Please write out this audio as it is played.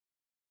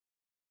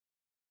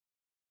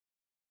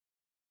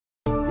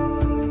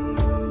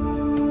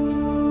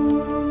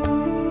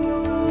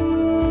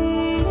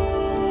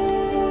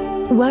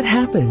What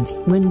happens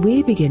when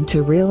we begin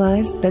to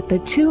realize that the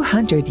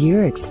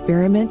 200-year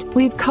experiment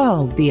we've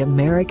called the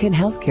American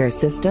healthcare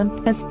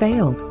system has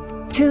failed?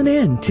 Tune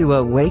in to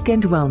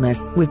Awakened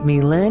Wellness with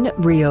Mylène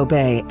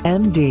Riobe,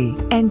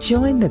 MD, and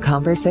join the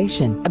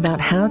conversation about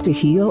how to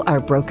heal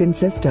our broken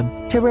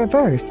system to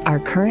reverse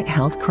our current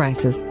health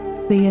crisis.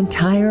 The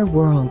entire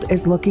world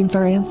is looking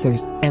for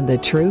answers, and the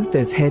truth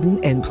is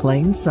hidden in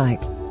plain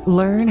sight.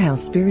 Learn how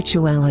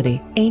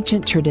spirituality,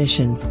 ancient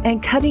traditions,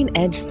 and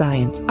cutting-edge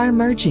science are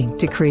merging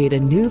to create a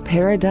new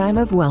paradigm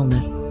of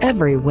wellness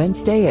every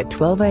Wednesday at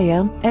 12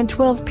 a.m. and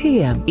 12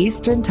 p.m.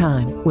 Eastern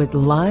Time, with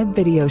live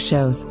video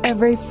shows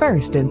every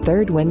first and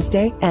third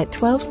Wednesday at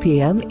 12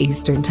 p.m.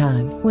 Eastern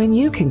Time, when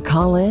you can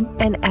call in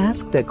and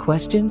ask the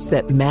questions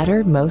that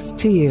matter most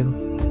to you.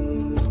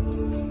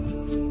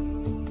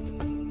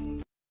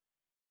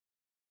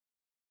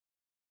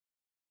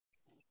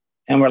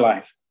 And we're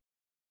live.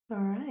 All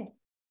right.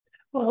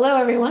 Well,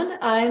 hello, everyone.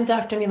 I'm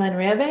Dr. Mylène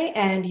Riobe,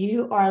 and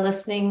you are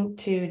listening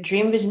to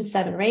Dream Vision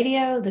 7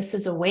 Radio. This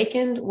is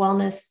Awakened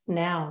Wellness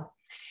Now.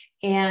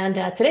 And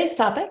today's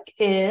topic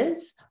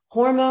is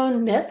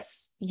hormone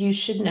myths you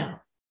should know.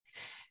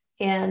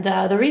 And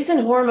the reason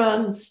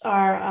hormones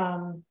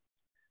are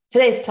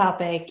today's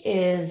topic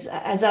is,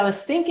 as I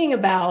was thinking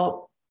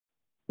about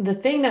the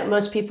thing that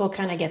most people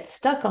kind of get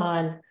stuck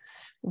on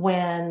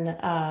when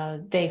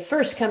they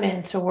first come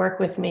in to work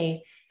with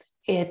me,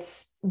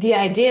 it's the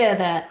idea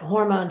that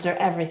hormones are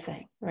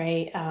everything,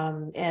 right?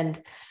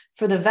 And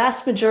for the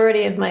vast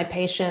majority of my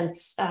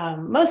patients,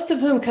 most of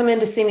whom come in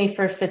to see me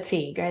for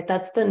fatigue, right?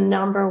 That's the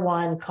number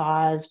one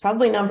cause.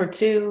 Probably number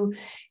two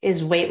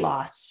is weight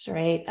loss,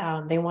 right?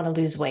 They want to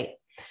lose weight,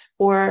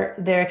 or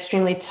they're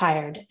extremely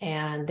tired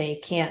and they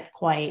can't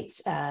quite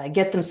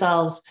get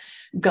themselves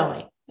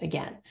going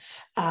again.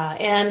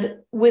 And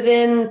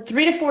within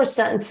 3 to 4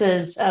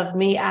 sentences of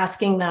me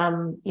asking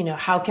them,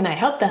 how can I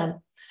help them?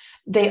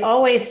 They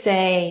always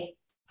say,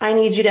 I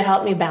need you to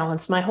help me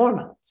balance my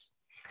hormones.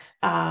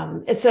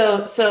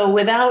 So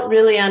without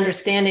really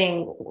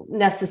understanding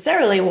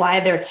necessarily why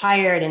they're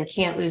tired and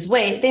can't lose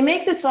weight, they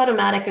make this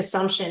automatic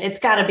assumption, it's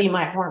got to be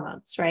my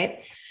hormones,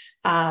 right?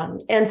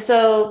 And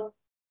so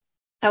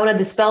I want to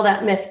dispel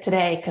that myth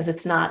today, because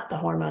it's not the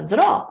hormones at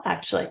all,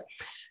 actually.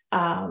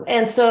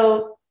 And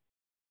so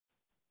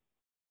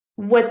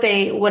what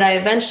I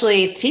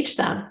eventually teach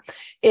them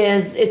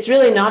is it's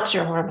really not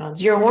your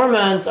hormones. Your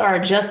hormones are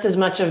just as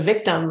much a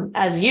victim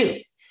as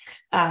you,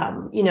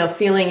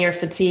 feeling your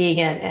fatigue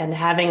and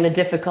having the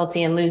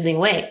difficulty in losing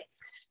weight.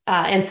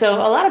 And so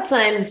a lot of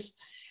times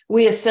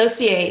we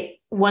associate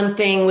one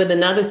thing with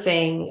another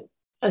thing,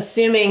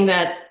 assuming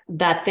that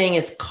that thing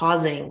is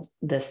causing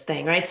this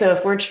thing, right? So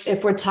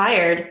if we're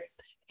tired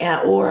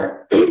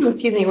or,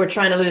 we're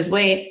trying to lose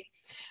weight,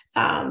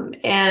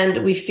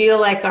 and we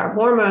feel like our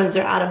hormones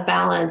are out of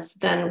balance,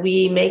 then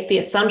we make the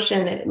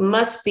assumption that it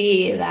must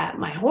be that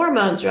my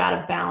hormones are out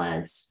of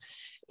balance.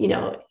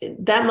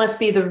 That must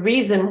be the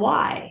reason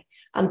why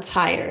I'm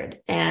tired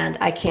and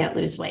I can't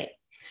lose weight.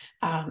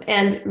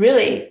 And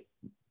really,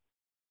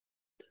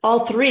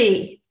 all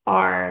three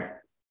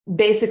are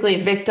basically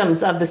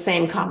victims of the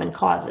same common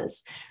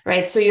causes,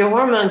 right? So your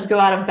hormones go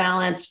out of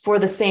balance for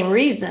the same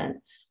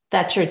reason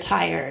that you're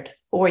tired,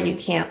 or you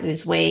can't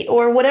lose weight,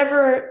 or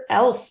whatever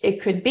else it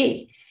could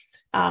be.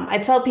 I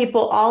tell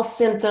people all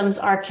symptoms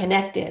are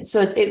connected. So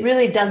it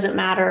really doesn't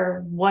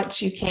matter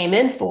what you came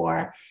in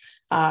for,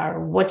 or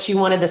what you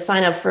wanted to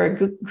sign up for a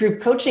group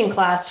coaching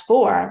class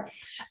for.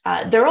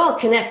 They're all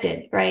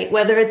connected, right?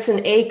 Whether it's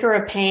an ache or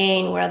a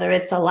pain, whether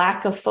it's a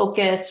lack of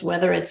focus,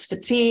 whether it's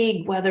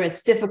fatigue, whether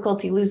it's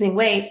difficulty losing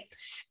weight,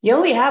 you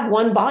only have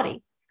one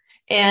body.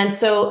 And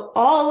so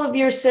all of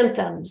your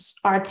symptoms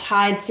are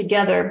tied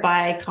together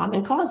by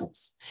common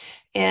causes.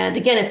 And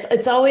again,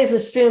 it's always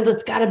assumed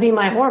it's got to be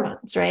my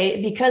hormones,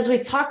 right? Because we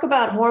talk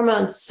about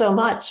hormones so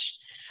much,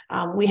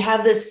 we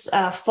have this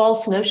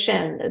false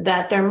notion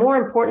that they're more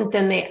important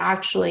than they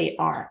actually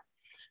are.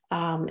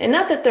 And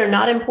not that they're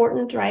not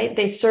important, right?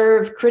 They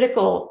serve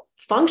critical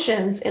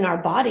functions in our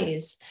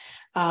bodies.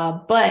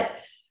 But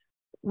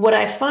what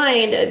I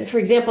find, for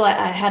example, I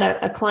had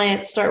a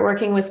client start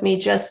working with me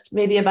just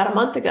maybe about a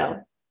month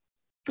ago,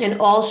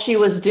 and all she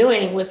was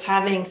doing was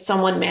having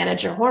someone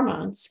manage her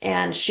hormones,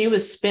 and she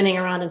was spinning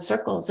around in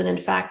circles, and in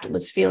fact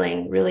was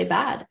feeling really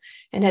bad,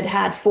 and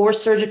had 4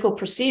 surgical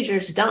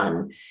procedures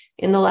done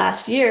in the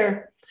last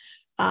year,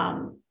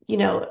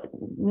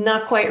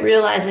 not quite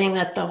realizing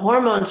that the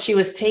hormones she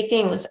was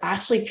taking was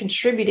actually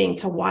contributing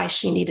to why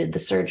she needed the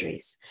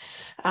surgeries.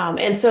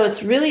 And so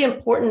it's really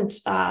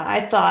important,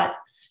 I thought,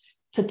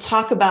 to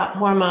talk about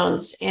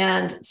hormones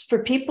and for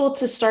people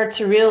to start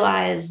to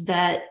realize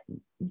that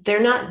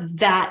they're not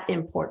that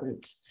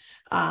important.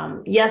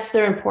 Yes,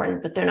 they're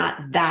important, but they're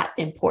not that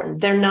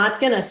important. They're not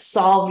going to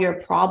solve your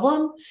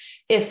problem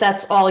if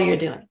that's all you're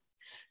doing.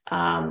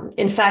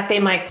 In fact, they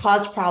might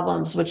cause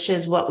problems, which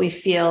is what we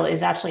feel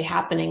is actually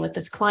happening with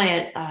this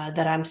client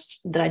that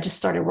I just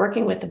started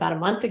working with about a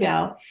month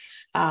ago.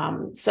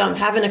 So I'm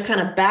having to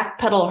kind of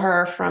backpedal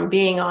her from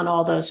being on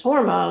all those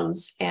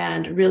hormones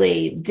and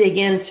really dig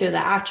into the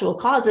actual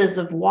causes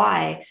of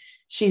why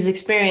she's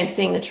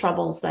experiencing the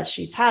troubles that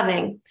she's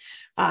having,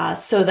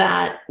 so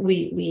that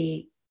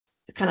we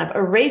kind of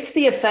erase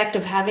the effect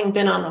of having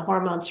been on the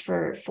hormones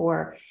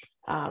for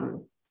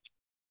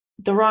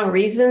the wrong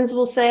reasons,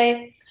 we'll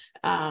say,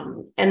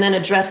 and then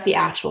address the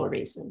actual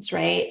reasons,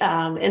 right?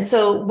 And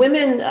so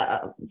women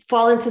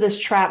fall into this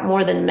trap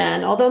more than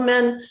men, although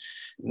men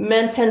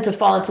tend to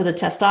fall into the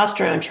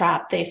testosterone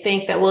trap. They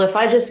think that, well, if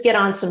I just get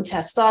on some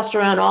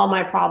testosterone, all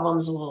my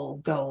problems will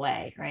go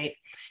away, right?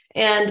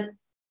 And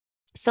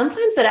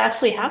sometimes it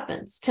actually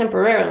happens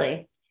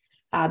temporarily,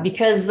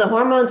 because the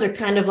hormones are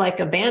kind of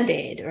like a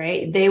Band-Aid,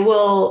 right? They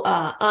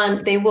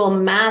will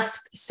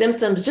mask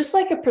symptoms, just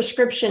like a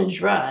prescription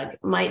drug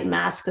might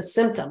mask a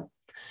symptom.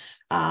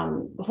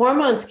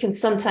 Hormones can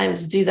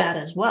sometimes do that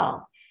as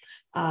well.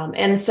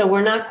 And so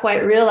we're not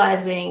quite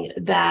realizing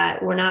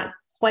that we're not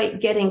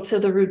quite getting to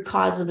the root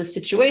cause of the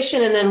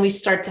situation. And then we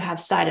start to have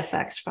side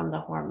effects from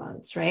the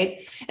hormones, right?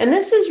 And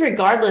this is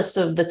regardless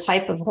of the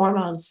type of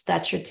hormones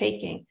that you're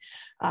taking,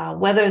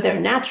 whether they're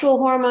natural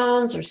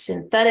hormones or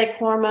synthetic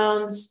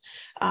hormones.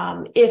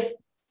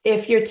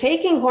 If you're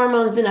taking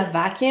hormones in a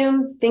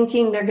vacuum,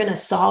 thinking they're going to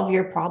solve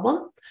your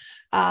problem,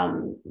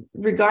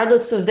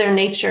 regardless of their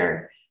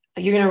nature,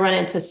 you're going to run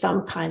into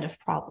some kind of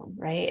problem,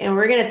 right? And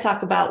we're going to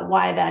talk about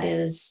why that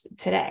is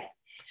today.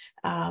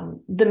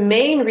 The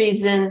main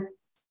reason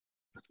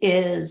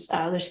is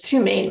there's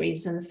two main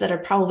reasons that are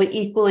probably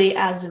equally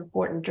as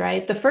important,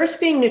 right? The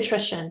first being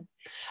nutrition.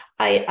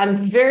 I'm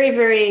very,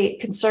 very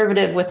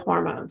conservative with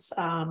hormones.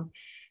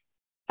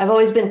 I've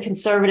always been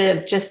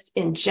conservative just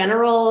in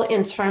general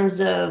in terms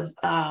of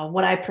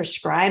what I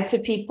prescribe to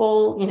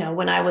people. You know,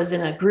 when I was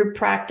in a group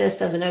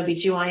practice as an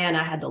OBGYN,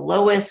 I had the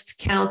lowest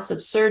counts of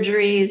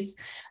surgeries.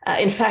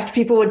 In fact,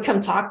 people would come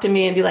talk to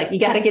me and be like, you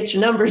got to get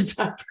your numbers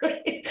up,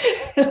 right?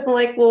 I'm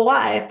like, well,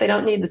 why if they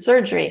don't need the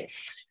surgery?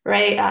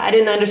 Right. I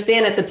didn't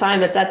understand at the time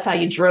that that's how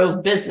you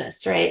drove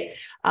business. Right.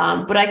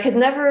 But I could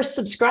never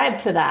subscribe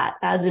to that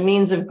as a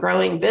means of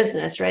growing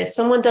business. Right. If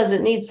someone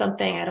doesn't need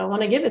something, I don't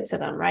want to give it to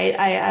them. Right.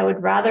 I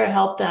would rather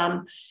help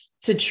them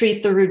to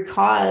treat the root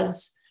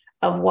cause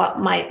of what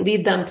might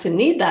lead them to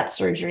need that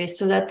surgery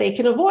so that they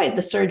can avoid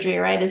the surgery.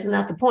 Right. Isn't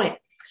that the point?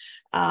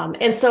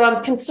 And so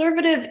I'm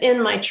conservative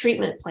in my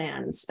treatment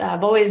plans.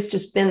 I've always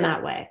just been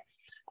that way.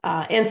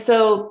 And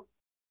so,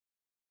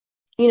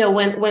 you know,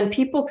 when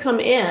people come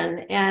in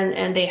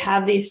and they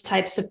have these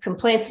types of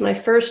complaints, my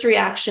first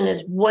reaction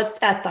is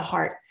what's at the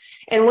heart.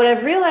 And what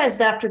I've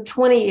realized after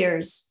 20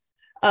 years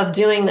of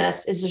doing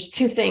this is there's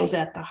two things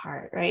at the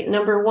heart, right?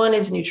 Number one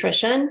is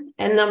nutrition,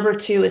 and number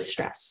two is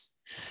stress.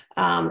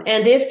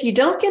 And if you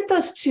don't get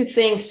those two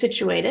things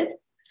situated,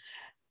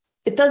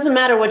 it doesn't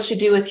matter what you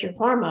do with your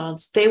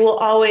hormones, they will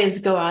always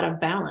go out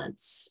of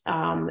balance.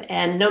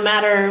 And no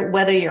matter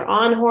whether you're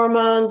on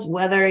hormones,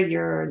 whether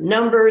your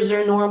numbers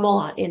are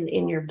normal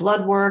in your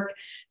blood work,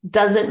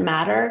 doesn't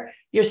matter.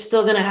 You're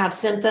still going to have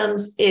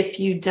symptoms if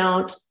you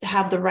don't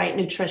have the right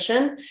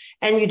nutrition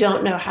and you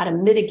don't know how to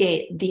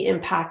mitigate the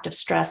impact of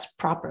stress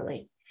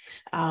properly.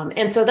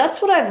 And so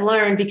that's what I've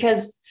learned,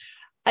 because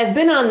I've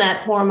been on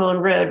that hormone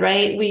road,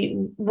 right?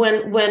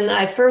 When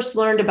I first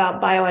learned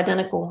about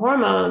bioidentical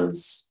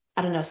hormones,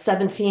 I don't know,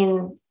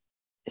 18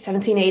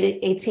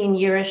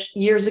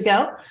 years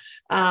ago,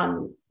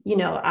 you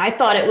know, I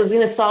thought it was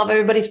going to solve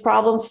everybody's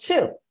problems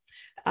too,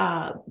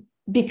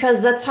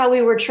 because that's how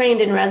we were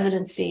trained in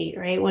residency,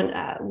 right? When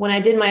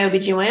I did my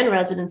OBGYN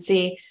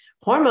residency,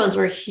 hormones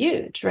were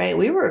huge, right?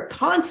 We were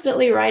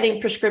constantly writing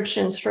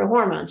prescriptions for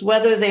hormones,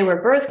 whether they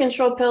were birth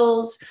control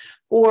pills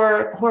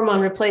or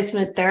hormone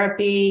replacement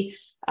therapy.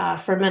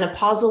 For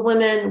menopausal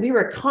women, we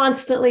were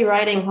constantly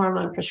writing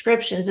hormone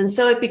prescriptions. And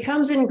so it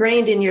becomes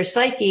ingrained in your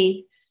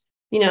psyche,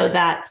 you know,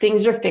 that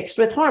things are fixed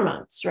with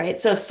hormones, right?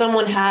 So if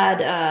someone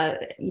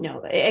had, you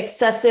know,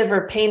 excessive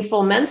or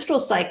painful menstrual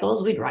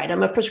cycles, we'd write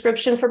them a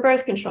prescription for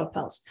birth control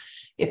pills.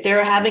 If they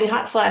were having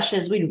hot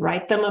flashes, we'd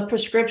write them a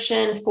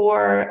prescription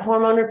for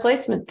hormone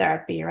replacement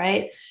therapy,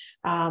 right?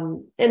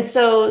 And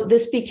so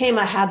this became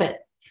a habit.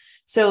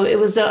 So it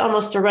was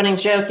almost a running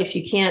joke. If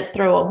you can't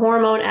throw a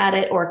hormone at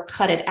it or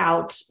cut it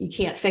out, you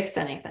can't fix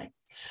anything.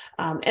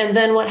 And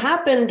then what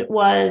happened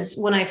was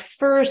when I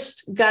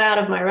first got out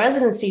of my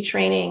residency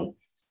training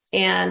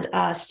and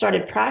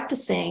started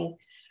practicing,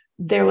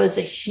 there was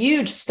a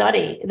huge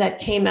study that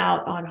came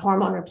out on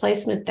hormone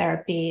replacement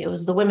therapy. It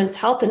was the Women's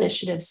Health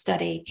Initiative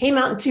study. It came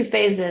out in two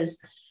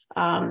phases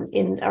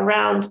in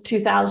around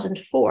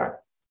 2004.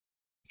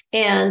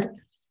 And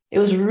it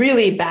was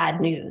really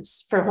bad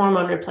news for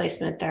hormone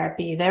replacement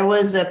therapy. There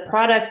was a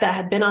product that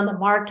had been on the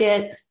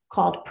market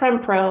called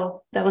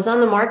Prempro that was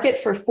on the market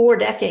for 4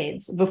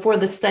 decades before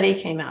the study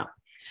came out.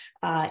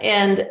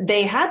 And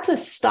they had to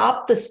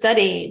stop the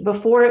study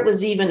before it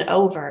was even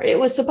over. It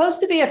was supposed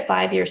to be a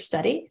 5-year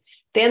study.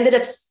 they ended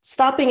up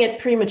stopping it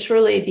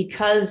prematurely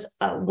because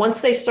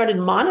once they started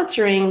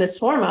monitoring this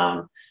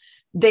hormone,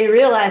 they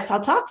realized how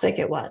toxic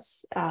it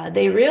was.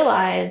 They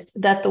realized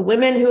that the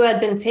women who had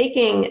been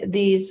taking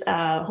these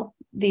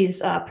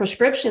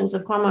prescriptions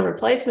of hormone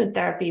replacement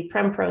therapy,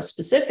 Prempro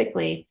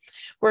specifically,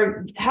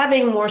 were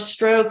having more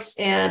strokes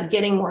and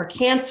getting more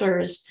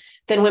cancers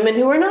than women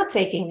who were not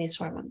taking these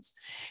hormones.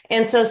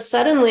 And so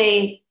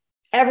suddenly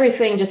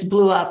everything just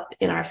blew up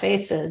in our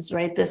faces,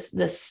 right?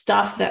 This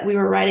stuff that we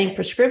were writing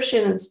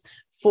prescriptions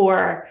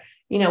for,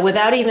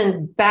 without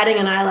even batting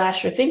an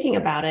eyelash or thinking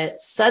about it,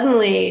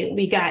 suddenly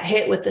we got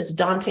hit with this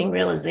daunting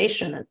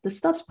realization that this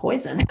stuff's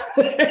poison.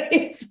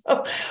 Right?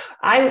 So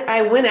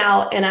I went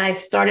out and I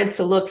started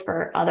to look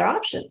for other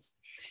options.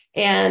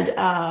 And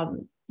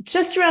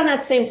just around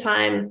that same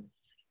time,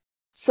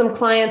 some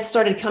clients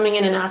started coming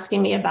in and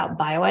asking me about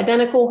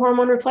bioidentical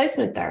hormone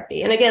replacement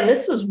therapy. And again,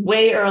 this was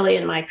way early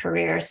in my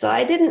career, so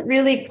I didn't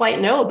really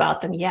quite know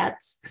about them yet.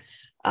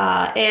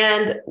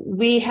 And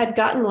we had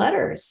gotten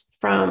letters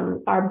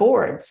from our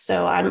boards.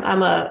 So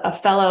I'm a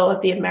fellow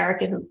of the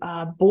American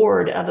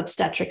Board of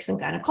Obstetrics and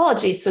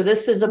Gynecology. So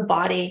this is a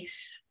body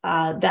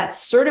that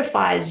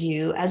certifies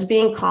you as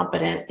being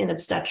competent in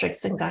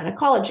obstetrics and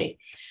gynecology.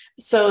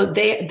 So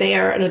they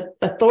are an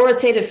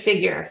authoritative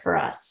figure for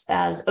us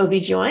as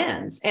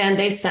OBGYNs, and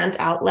they sent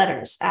out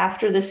letters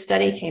after this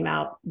study came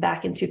out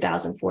back in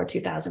 2004,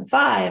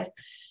 2005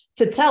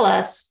 to tell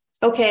us,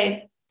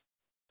 okay,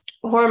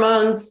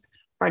 hormones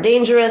are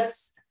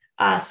dangerous,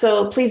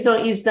 so please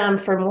don't use them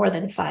for more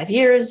than 5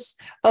 years.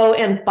 Oh,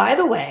 and by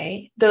the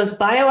way, those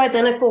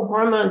bioidentical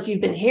hormones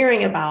you've been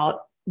hearing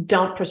about,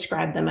 don't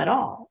prescribe them at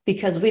all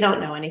because we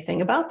don't know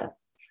anything about them.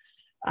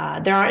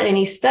 There aren't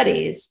any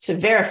studies to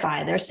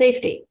verify their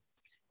safety.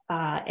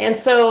 And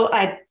so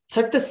I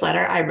took this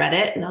letter, I read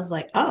it, and I was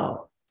like,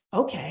 oh,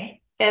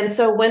 okay. And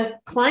so when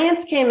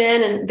clients came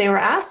in and they were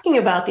asking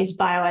about these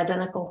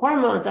bioidentical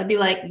hormones, I'd be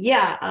like,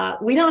 yeah,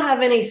 we don't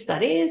have any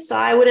studies, so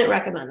I wouldn't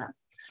recommend them.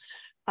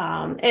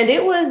 And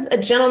it was a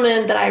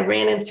gentleman that I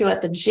ran into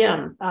at the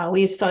gym. We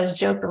used to always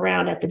joke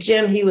around at the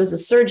gym. He was a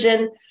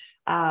surgeon,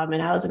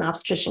 and I was an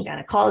obstetrician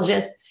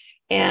gynecologist.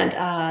 And,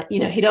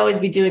 he'd always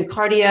be doing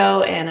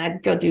cardio, and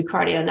I'd go do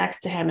cardio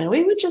next to him, and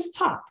we would just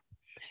talk.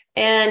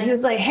 And he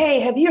was like, hey,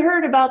 have you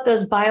heard about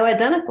those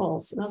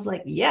bioidenticals? And I was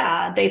like,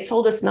 yeah, they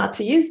told us not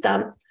to use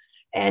them.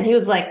 And he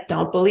was like,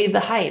 don't believe the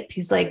hype.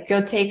 He's like,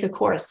 go take a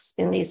course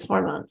in these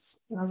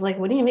hormones. And I was like,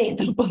 what do you mean?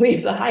 Don't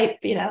believe the hype,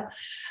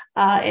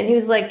 And he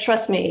was like,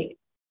 trust me,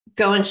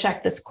 go and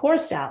check this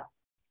course out.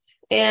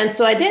 And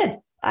so I did.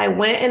 I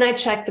went and I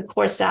checked the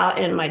course out,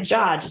 and my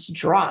jaw just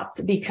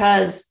dropped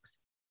because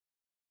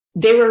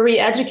they were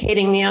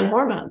re-educating me on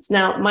hormones.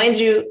 Now, mind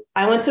you,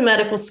 I went to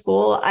medical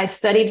school. I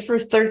studied for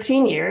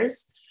 13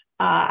 years,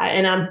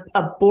 and I'm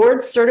a board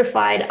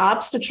certified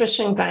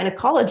obstetrician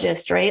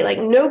gynecologist, right? Like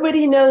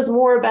nobody knows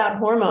more about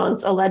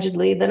hormones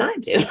allegedly than I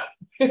do.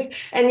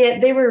 And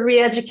yet they were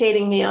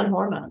re-educating me on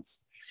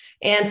hormones.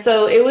 And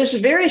so it was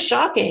very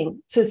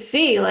shocking to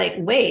see, like,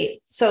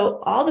 wait, so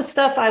all the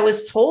stuff I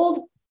was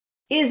told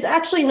is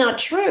actually not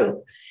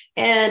true.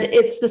 And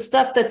it's the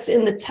stuff that's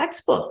in the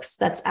textbooks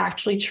that's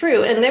actually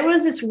true. And there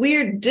was this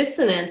weird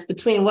dissonance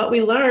between what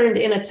we learned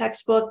in a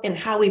textbook and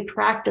how we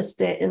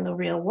practiced it in the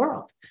real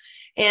world.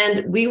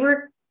 And we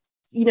were,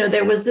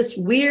 there was this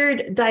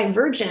weird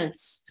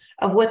divergence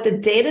of what the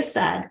data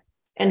said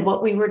and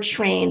what we were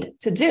trained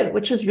to do,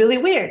 which was really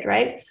weird,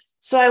 right?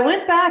 So I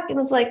went back and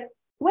was like,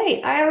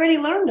 wait, I already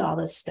learned all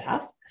this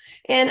stuff.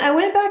 And I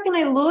went back and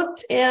I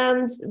looked,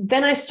 and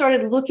then I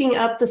started looking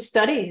up the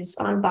studies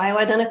on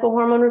bioidentical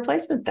hormone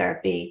replacement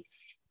therapy.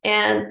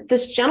 And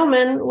this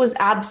gentleman was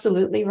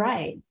absolutely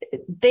right.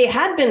 They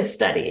had been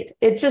studied.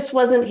 It just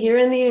wasn't here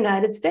in the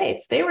United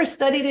States. They were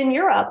studied in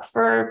Europe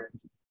for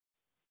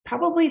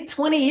probably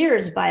 20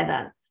 years by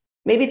then,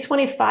 maybe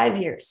 25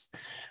 years,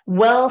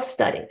 well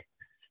studied.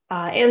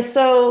 And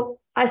so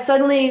I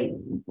suddenly,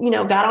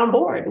 got on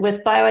board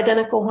with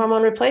bioidentical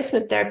hormone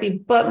replacement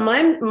therapy. But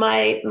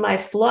my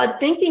flawed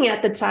thinking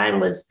at the time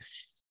was,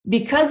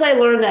 because I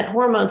learned that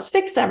hormones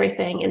fix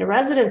everything in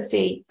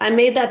residency, I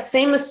made that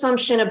same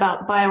assumption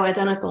about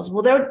bioidenticals.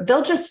 Well,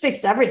 they'll just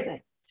fix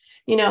everything,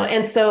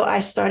 and so I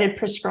started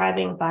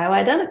prescribing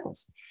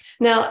bioidenticals.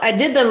 Now, I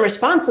did them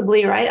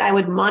responsibly, right? I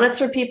would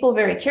monitor people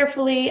very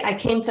carefully. I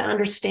came to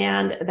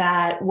understand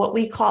that what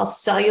we call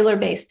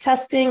cellular-based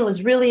testing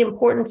was really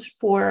important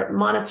for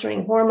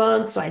monitoring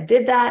hormones. So I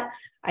did that.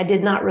 I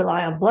did not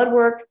rely on blood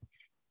work.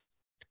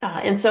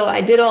 And so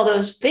I did all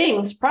those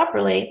things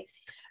properly.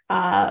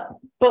 But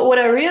what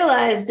I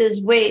realized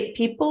is, wait,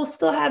 people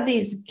still have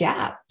these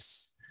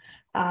gaps.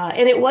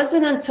 And it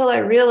wasn't until I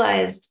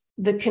realized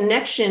the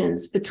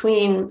connections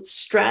between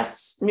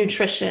stress,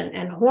 nutrition,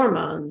 and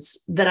hormones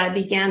that I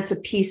began to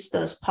piece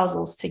those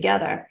puzzles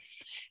together.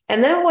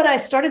 And then what I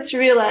started to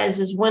realize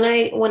is when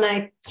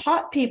I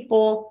taught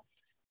people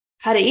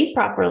how to eat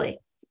properly,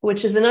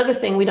 which is another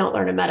thing we don't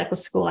learn in medical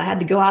school. I had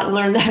to go out and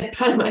learn that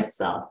by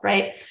myself,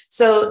 right?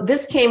 So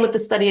this came with the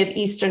study of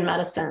Eastern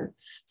medicine.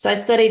 So I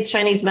studied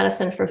Chinese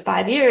medicine for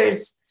 5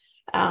 years.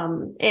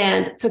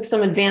 and took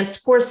some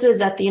advanced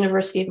courses at the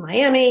University of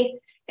Miami.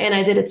 And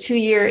I did a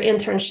 2-year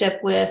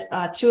internship with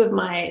 2 of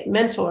my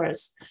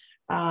mentors.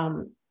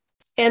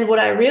 And what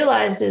I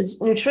realized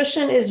is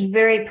nutrition is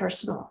very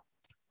personal.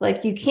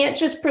 Like, you can't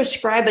just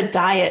prescribe a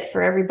diet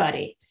for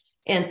everybody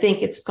and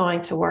think it's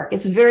going to work.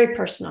 It's very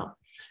personal.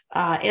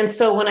 And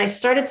so when I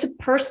started to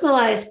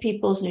personalize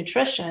people's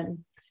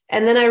nutrition,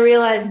 and then I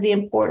realized the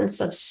importance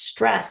of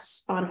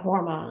stress on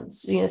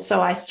hormones,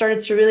 so I started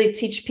to really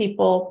teach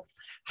people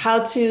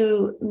how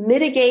to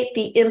mitigate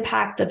the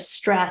impact of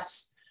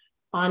stress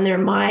on their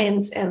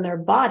minds and their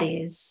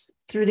bodies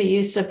through the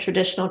use of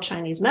traditional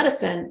Chinese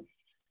medicine.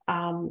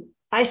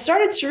 I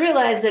started to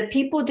realize that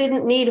people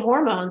didn't need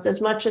hormones as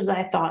much as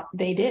I thought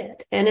they did.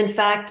 And in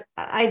fact,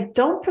 I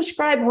don't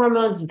prescribe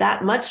hormones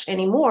that much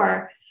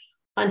anymore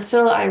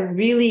until I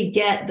really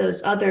get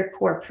those other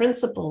core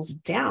principles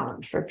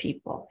down for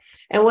people.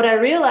 And what I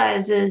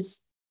realize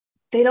is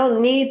they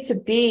don't need to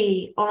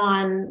be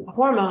on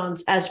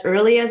hormones as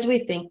early as we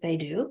think they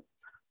do,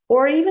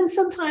 or even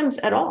sometimes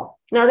at all.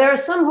 Now, there are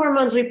some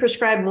hormones we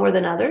prescribe more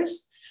than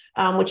others,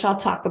 which I'll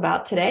talk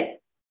about today.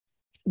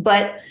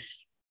 But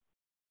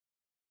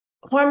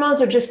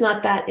hormones are just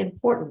not that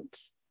important.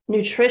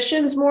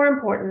 Nutrition's more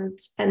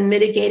important, and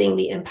mitigating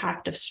the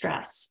impact of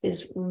stress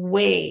is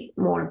way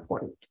more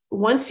important.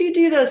 Once you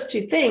do those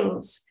 2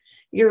 things,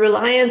 your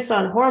reliance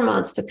on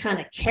hormones to kind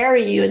of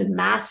carry you and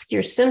mask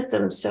your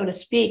symptoms, so to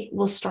speak,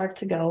 will start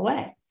to go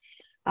away.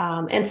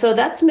 And so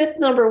that's myth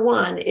number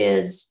 1,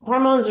 is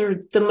hormones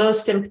are the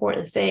most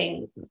important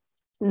thing.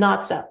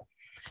 Not so.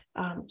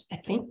 I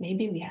think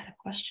maybe we had a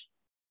question.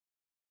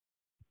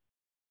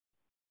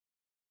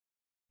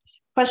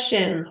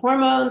 Question,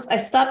 hormones. I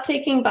stopped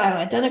taking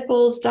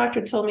bioidenticals.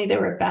 Doctor told me they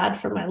were bad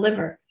for my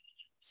liver,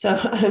 so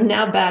I'm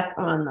now back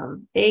on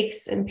them.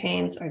 Aches and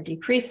pains are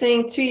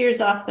decreasing. 2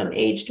 years off them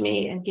aged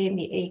me and gave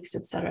me aches,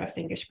 etc.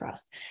 Fingers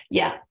crossed.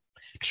 Yeah,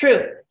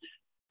 true.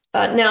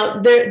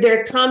 Now,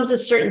 there comes a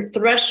certain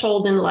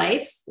threshold in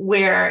life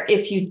where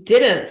if you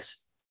didn't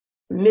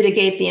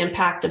mitigate the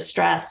impact of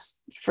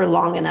stress for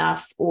long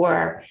enough,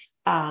 or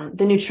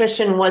the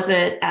nutrition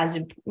wasn't as,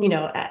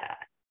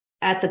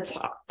 at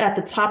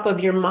the top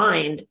of your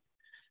mind,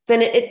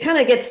 then it kind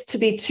of gets to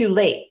be too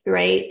late,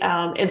 right?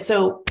 And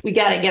so we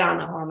got to get on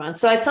the hormones.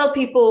 So I tell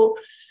people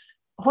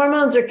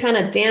hormones are kind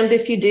of damned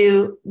if you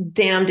do,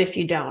 damned if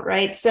you don't,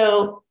 right?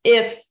 So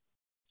if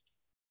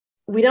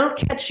we don't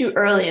catch you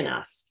early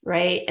enough,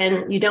 right,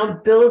 and you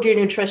don't build your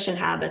nutrition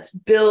habits,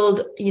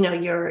 build,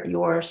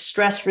 your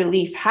stress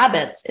relief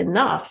habits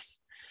enough,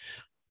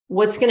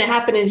 what's going to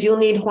happen is you'll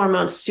need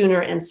hormones sooner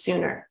and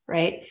sooner,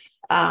 right?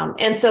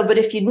 But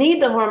if you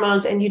need the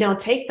hormones and you don't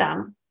take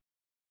them,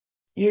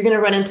 you're going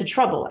to run into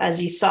trouble.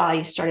 As you saw,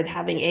 you started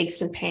having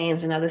aches and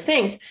pains and other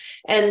things.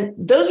 And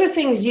those are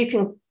things you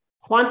can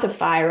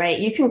quantify, right?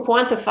 You can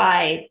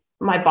quantify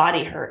my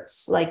body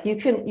hurts. Like you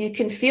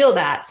can feel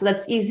that. So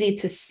that's easy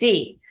to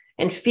see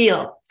and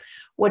feel.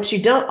 What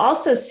you don't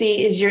also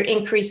see is you're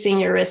increasing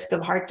your risk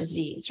of heart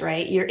disease,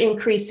 right? You're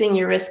increasing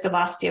your risk of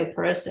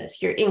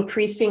osteoporosis. You're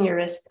increasing your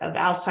risk of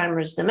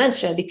Alzheimer's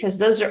dementia, because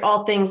those are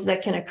all things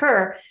that can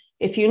occur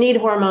if you need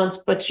hormones,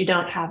 but you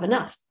don't have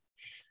enough.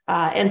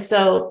 And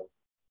so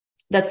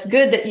that's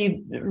good that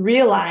you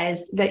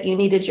realized that you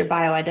needed your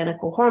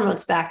bioidentical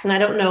hormones back. And I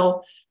don't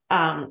know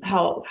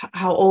how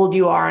old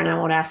you are, and I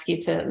won't ask you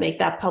to make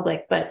that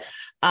public, but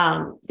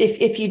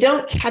if you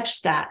don't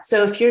catch that,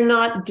 so if you're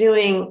not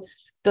doing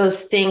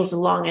those things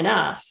long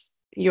enough,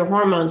 your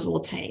hormones will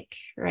tank,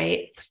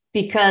 right?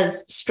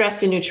 Because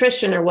stress and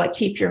nutrition are what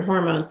keep your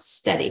hormones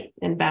steady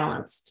and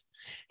balanced.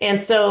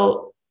 And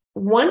so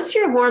once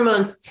your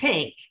hormones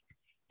tank,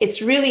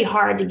 it's really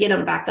hard to get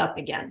them back up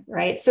again,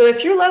 right? So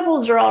if your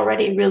levels are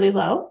already really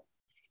low,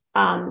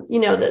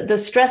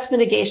 the stress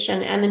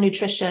mitigation and the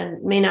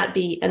nutrition may not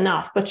be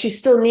enough, but you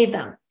still need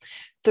them.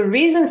 The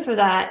reason for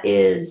that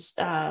is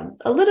a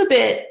little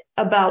bit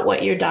about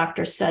what your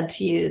doctor said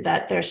to you,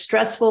 that they're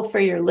stressful for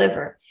your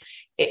liver.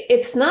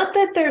 It's not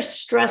that they're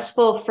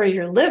stressful for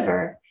your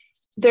liver.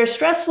 They're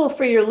stressful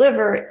for your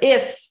liver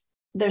if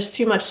there's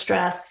too much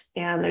stress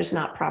and there's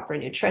not proper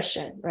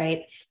nutrition,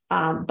 right?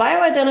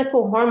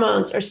 Bioidentical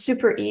hormones are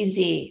super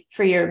easy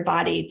for your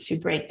body to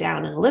break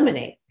down and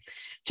eliminate.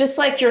 Just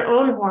like your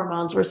own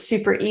hormones were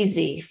super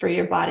easy for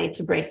your body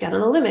to break down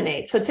and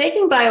eliminate. So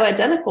taking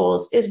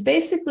bioidenticals is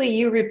basically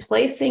you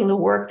replacing the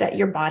work that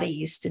your body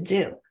used to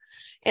do.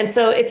 And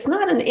so it's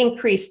not an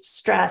increased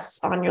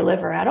stress on your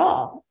liver at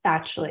all,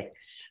 actually.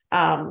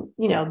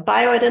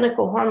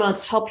 Bioidentical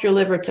hormones help your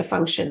liver to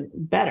function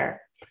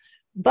better.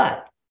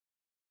 But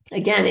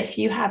again, if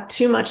you have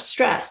too much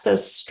stress, so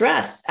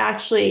stress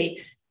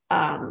actually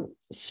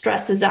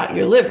stresses out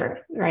your liver,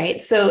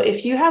 right? So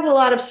if you have a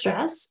lot of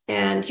stress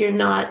and you're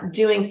not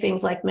doing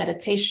things like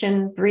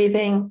meditation,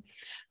 breathing,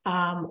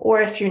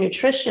 or if your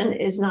nutrition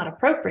is not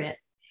appropriate,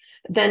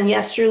 then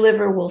yes, your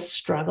liver will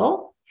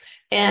struggle,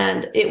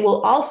 and it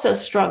will also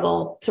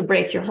struggle to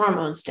break your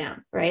hormones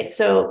down, right?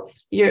 So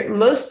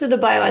most of the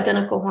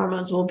bioidentical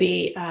hormones will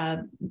be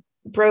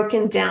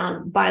broken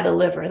down by the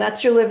liver.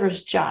 That's your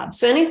liver's job.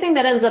 So anything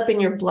that ends up in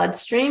your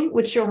bloodstream,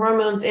 which your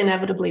hormones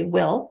inevitably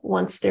will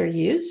once they're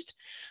used,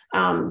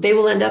 they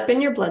will end up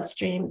in your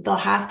bloodstream. They'll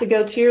have to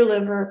go to your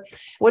liver.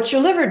 What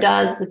your liver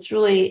does that's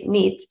really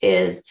neat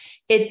is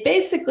it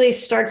basically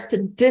starts to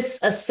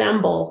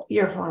disassemble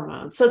your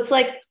hormones. So it's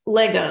like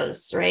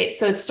Legos, right?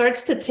 So it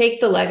starts to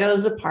take the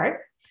Legos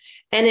apart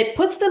and it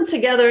puts them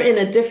together in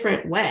a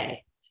different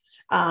way.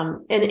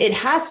 And it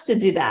has to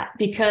do that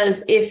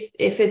because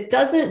if it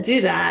doesn't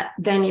do that,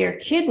 then your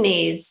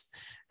kidneys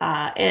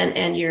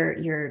and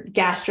your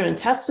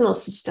gastrointestinal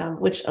system,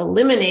 which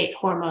eliminate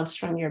hormones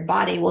from your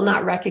body, will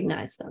not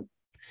recognize them.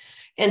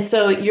 And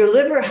so your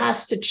liver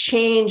has to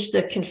change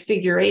the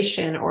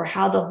configuration or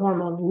how the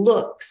hormone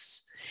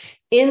looks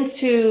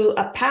into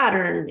a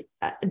pattern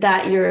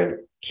that your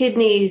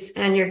kidneys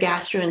and your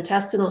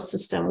gastrointestinal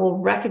system will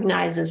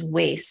recognize as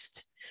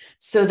waste,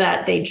 so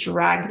that they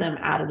drag them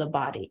out of the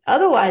body.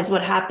 Otherwise,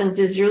 what happens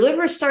is your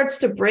liver starts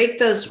to break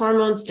those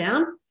hormones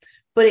down,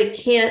 but it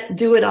can't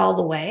do it all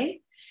the way.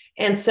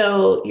 And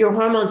so your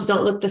hormones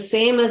don't look the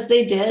same as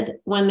they did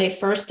when they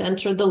first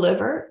entered the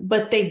liver,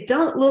 but they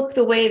don't look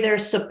the way they're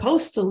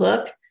supposed to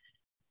look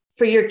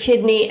for your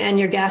kidney and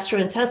your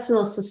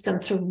gastrointestinal system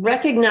to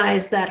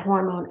recognize that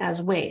hormone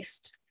as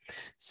waste.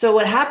 So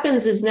what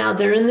happens is now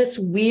they're in this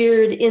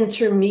weird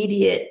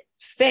intermediate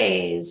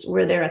phase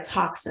where they're a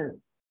toxin.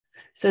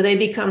 So they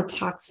become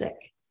toxic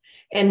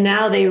and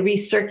now they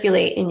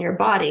recirculate in your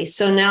body.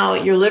 So now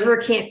your liver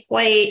can't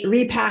quite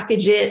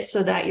repackage it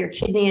so that your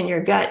kidney and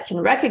your gut can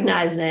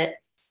recognize it.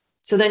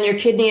 So then your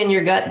kidney and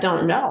your gut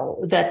don't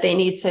know that they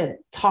need to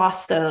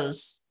toss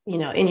those,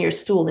 in your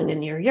stool and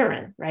in your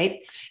urine,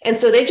 right? And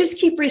so they just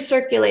keep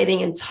recirculating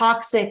in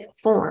toxic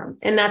form,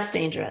 and that's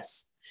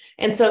dangerous.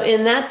 And so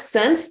in that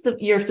sense,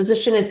 your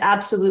physician is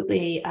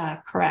absolutely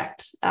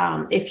correct.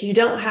 If you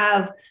don't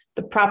have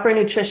the proper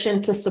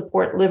nutrition to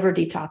support liver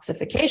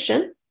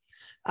detoxification,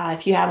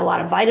 if you have a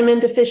lot of vitamin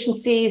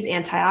deficiencies,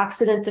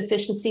 antioxidant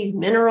deficiencies,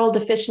 mineral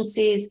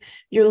deficiencies,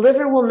 your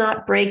liver will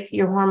not break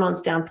your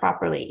hormones down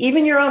properly,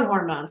 even your own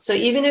hormones. So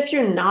even if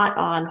you're not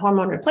on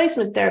hormone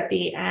replacement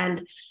therapy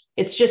and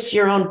it's just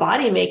your own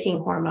body making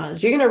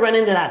hormones, you're going to run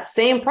into that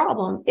same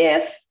problem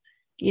if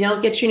you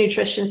don't get your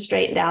nutrition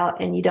straightened out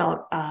and you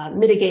don't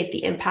mitigate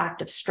the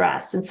impact of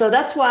stress. And so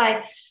that's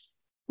why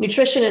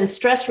nutrition and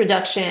stress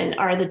reduction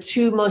are the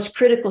two most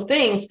critical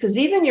things, because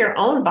even your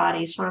own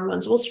body's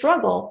hormones will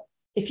struggle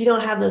if you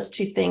don't have those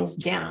two things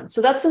down.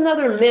 So that's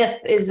another myth,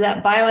 is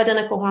that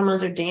bioidentical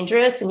hormones are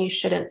dangerous and you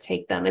shouldn't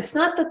take them. It's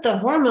not that the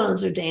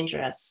hormones are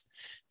dangerous.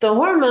 The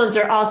hormones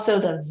are also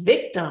the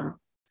victim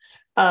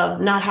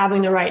of not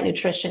having the right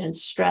nutrition and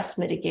stress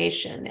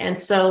mitigation. And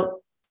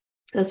so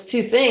those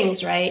two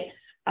things, right,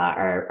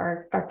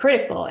 are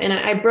critical. And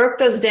I broke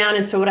those down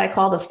into what I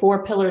call the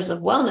 4 pillars of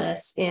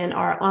wellness in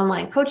our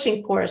online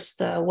coaching course,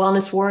 the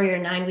Wellness Warrior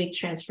 9-week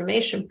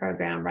transformation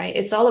program, right?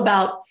 It's all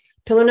about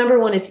pillar number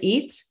 1 is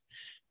eat.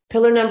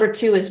 Pillar number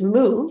 2 is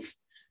move,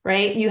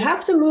 right? You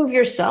have to move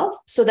yourself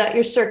so that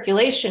your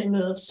circulation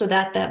moves, so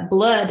that that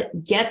blood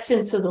gets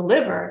into the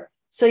liver,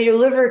 so your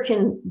liver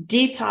can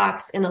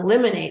detox and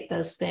eliminate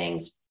those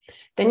things.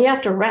 Then you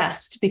have to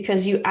rest,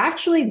 because you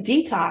actually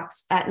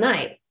detox at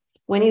night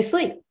when you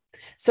sleep.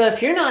 So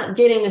if you're not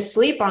getting to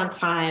sleep on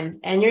time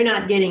and you're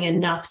not getting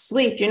enough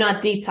sleep, you're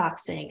not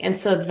detoxing. And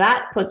so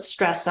that puts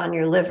stress on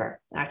your liver,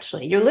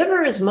 actually. Your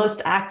liver is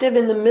most active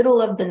in the middle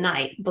of the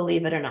night,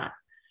 believe it or not.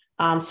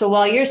 So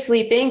while you're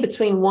sleeping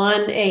between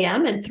 1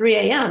 a.m. and 3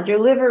 a.m., your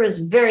liver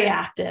is very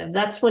active.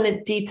 That's when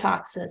it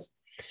detoxes.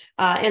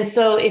 And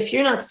so if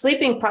you're not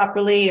sleeping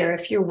properly, or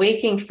if you're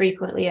waking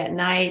frequently at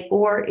night,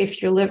 or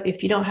if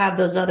you don't have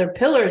those other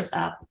pillars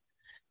up,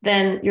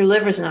 then your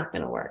liver's not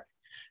going to work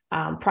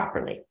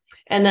properly.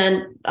 And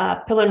then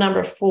pillar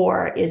number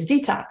 4 is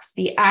detox,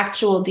 the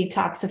actual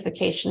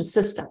detoxification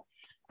system.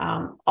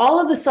 All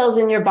of the cells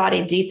in your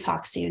body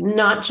detox you,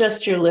 not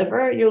just your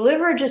liver. Your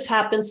liver just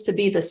happens to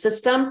be the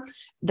system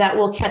that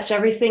will catch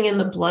everything in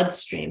the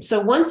bloodstream.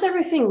 So once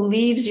everything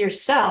leaves your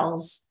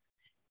cells,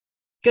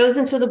 goes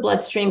into the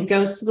bloodstream,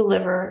 goes to the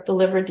liver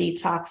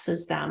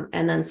detoxes them,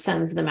 and then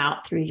sends them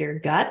out through your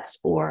gut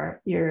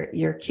or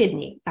your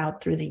kidney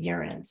out through the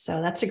urine.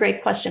 So that's a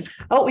great question.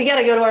 Oh, we got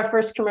to go to our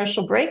first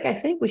commercial break. I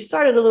think we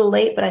started a little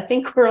late, but I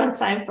think we're on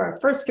time for our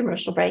first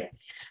commercial break.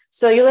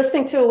 So you're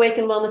listening to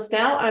Awaken Wellness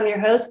Now. I'm your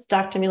host,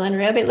 Dr. Milen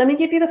Riobe. Let me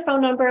give you the phone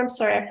number. I'm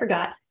sorry, I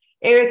forgot.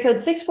 Area code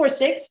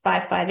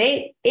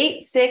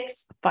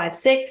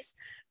 646-558-8656.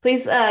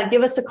 Please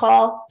give us a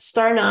call,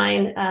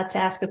 *9, to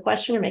ask a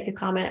question or make a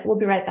comment. We'll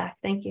be right back.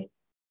 Thank you.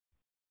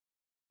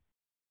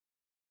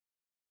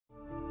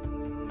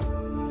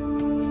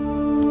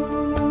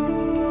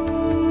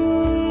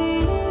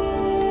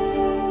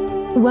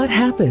 What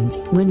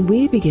happens when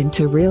we begin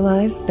to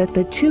realize that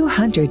the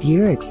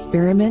 200-year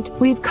experiment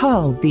we've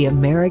called the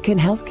American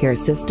healthcare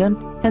system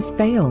has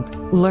failed?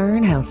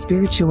 Learn how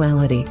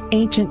spirituality,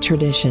 ancient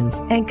traditions,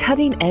 and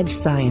cutting-edge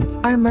science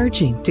are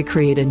merging to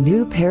create a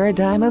new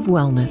paradigm of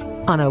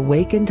wellness on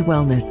Awakened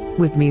Wellness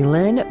with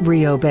Milen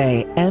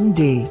Riobe,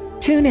 MD.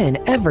 Tune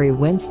in every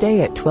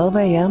Wednesday at 12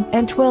 a.m.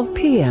 and 12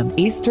 p.m.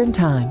 Eastern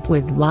Time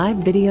with live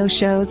video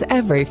shows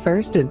every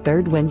first and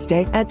third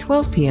Wednesday at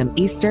 12 p.m.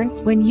 Eastern,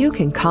 when you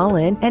can call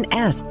in and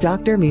ask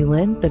Dr.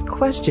 Mylyn the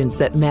questions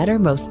that matter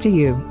most to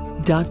you.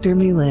 Dr.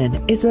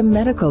 Mylyn is the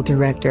medical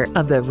director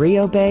of the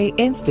Rio Bay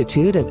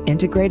Institute of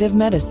Integrative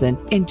Medicine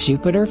in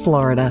Jupiter,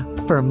 Florida.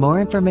 For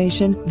more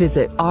information,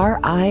 visit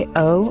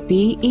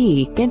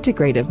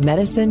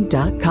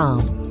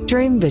RIOBE-integrativemedicine.com.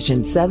 Dream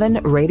Vision 7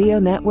 Radio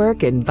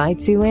Network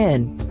invites you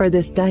in for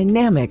this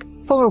dynamic,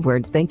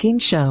 forward-thinking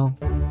show.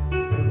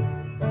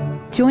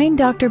 Join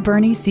Dr.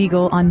 Bernie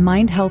Siegel on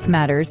Mind Health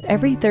Matters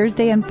every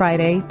Thursday and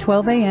Friday,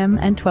 12 a.m.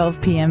 and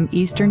 12 p.m.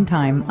 Eastern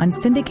Time on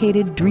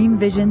syndicated Dream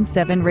Vision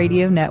 7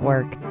 Radio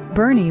Network.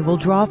 Bernie will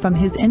draw from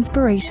his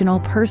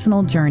inspirational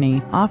personal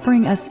journey,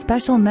 offering us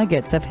special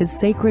nuggets of his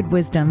sacred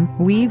wisdom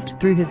weaved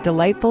through his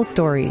delightful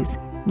stories.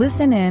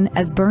 Listen in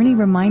as Bernie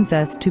reminds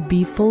us to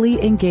be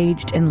fully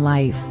engaged in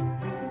life.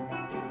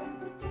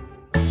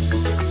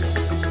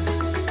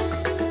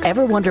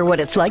 Ever wonder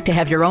what it's like to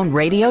have your own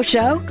radio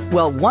show?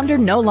 Well, wonder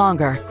no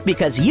longer,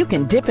 because you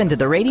can dip into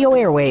the radio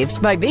airwaves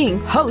by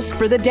being host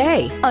for the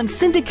day on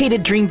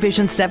syndicated Dream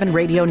Vision 7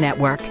 Radio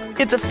Network.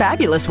 It's a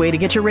fabulous way to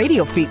get your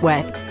radio feet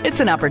wet. It's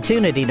an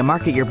opportunity to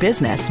market your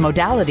business,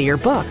 modality, or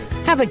book.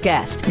 Have a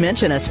guest,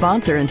 mention a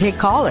sponsor, and take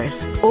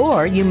callers.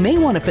 Or you may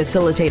want to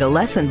facilitate a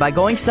lesson by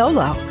going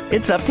solo.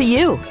 It's up to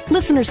you.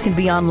 Listeners can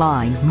be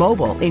online,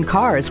 mobile, in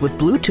cars with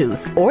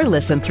Bluetooth, or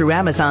listen through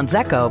Amazon's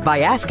Echo by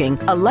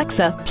asking,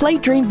 Alexa, play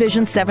Dream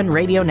Vision 7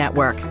 Radio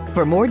Network.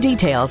 For more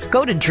details,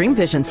 go to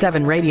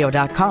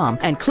dreamvision7radio.com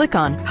and click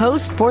on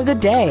Host for the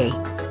Day.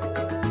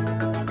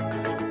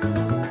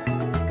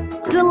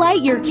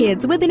 Delight your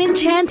kids with an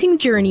enchanting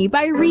journey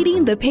by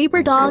reading the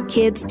Paper Doll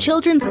Kids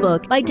children's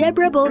book by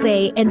Deborah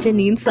Beauvais and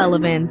Janine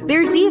Sullivan.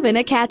 There's even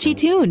a catchy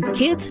tune,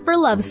 Kids for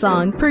Love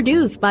Song,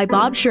 produced by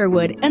Bob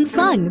Sherwood and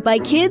sung by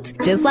kids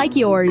just like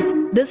yours.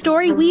 The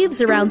story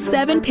weaves around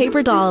 7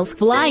 paper dolls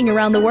flying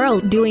around the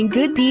world doing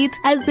good deeds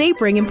as they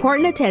bring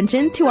important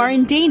attention to our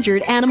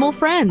endangered animal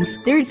friends.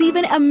 There's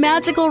even a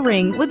magical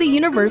ring with a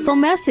universal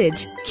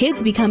message.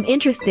 Kids become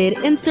interested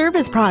in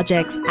service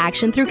projects,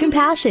 action through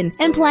compassion,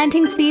 and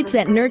planting seeds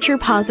that nurture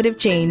positive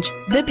change.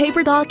 The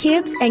Paper Doll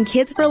Kids and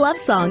Kids for Love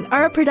Song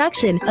are a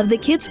production of the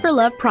Kids for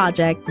Love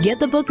Project. Get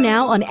the book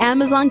now on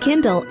Amazon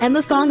Kindle and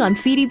the song on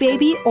CD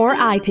Baby or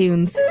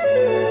iTunes.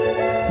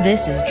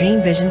 This is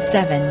Dream Vision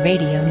 7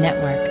 Radio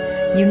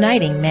Network,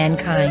 uniting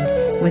mankind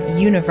with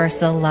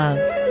universal love.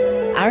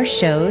 Our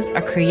shows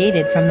are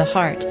created from the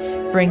heart,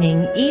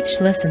 bringing each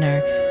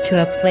listener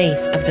to a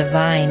place of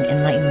divine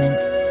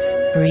enlightenment.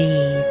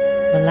 Breathe,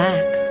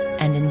 relax,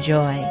 and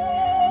enjoy.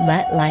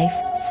 Let life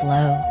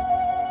flow.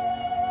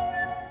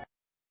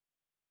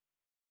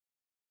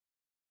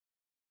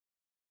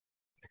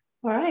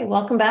 All right,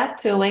 welcome back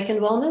to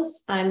Awakened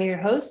Wellness. I'm your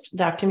host,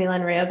 Dr.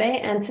 Mylyn Riobe,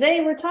 and today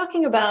we're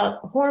talking about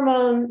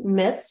hormone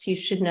myths you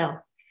should know.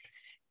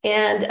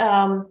 And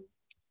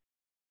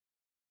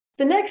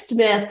the next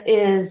myth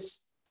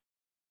is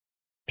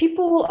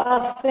people will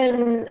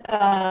often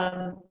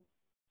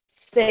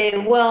say,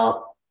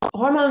 well,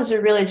 hormones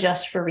are really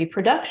just for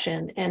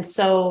reproduction. And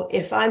so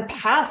if I'm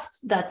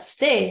past that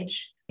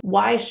stage,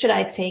 why should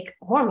I take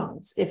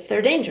hormones if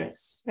they're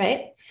dangerous,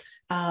 right?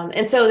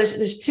 And so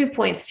there's 2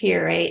 points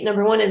here, right?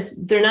 Number one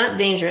is they're not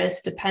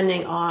dangerous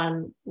depending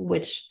on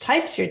which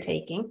types you're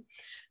taking.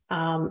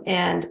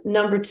 And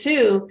number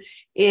two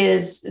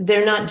is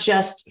they're not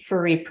just for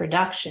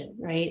reproduction,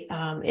 right?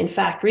 In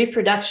fact,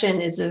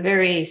 reproduction is a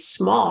very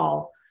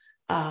small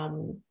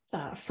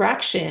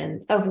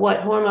fraction of what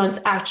hormones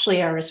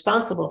actually are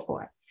responsible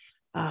for.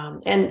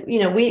 And, you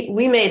know,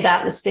 we made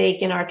that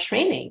mistake in our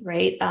training,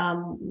 right?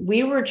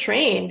 We were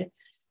trained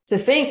to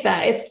think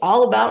that it's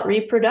all about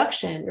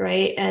reproduction,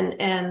 right?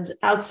 And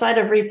outside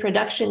of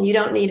reproduction, you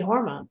don't need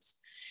hormones.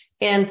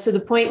 And to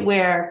the point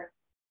where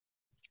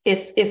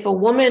if a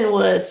woman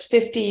was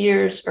 50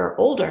 years or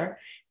older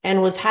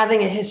and was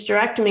having a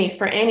hysterectomy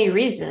for any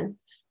reason,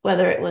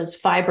 whether it was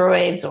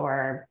fibroids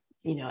or,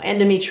 you know,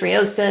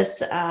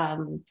 endometriosis,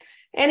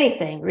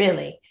 anything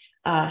really,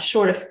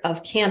 short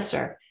of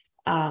cancer.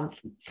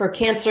 For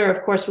cancer,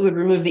 of course, we would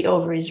remove the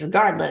ovaries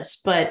regardless,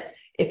 but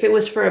if it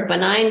was for a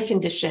benign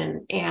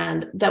condition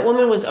and that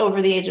woman was over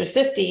the age of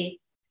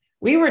 50,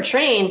 we were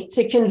trained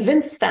to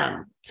convince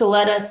them to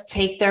let us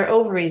take their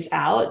ovaries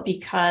out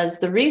because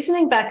the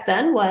reasoning back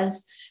then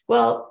was,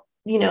 well,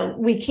 you know,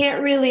 we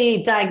can't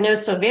really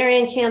diagnose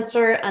ovarian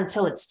cancer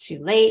until it's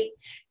too late.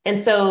 And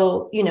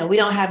so, you know, we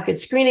don't have good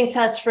screening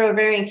tests for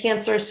ovarian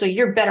cancer. So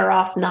you're better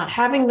off not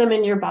having them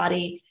in your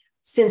body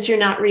since you're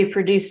not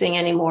reproducing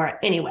anymore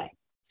anyway,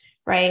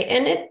 right?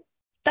 And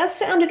that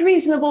sounded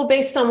reasonable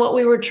based on what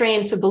we were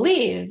trained to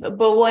believe.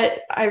 But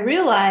what I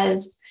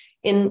realized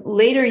in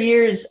later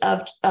years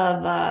of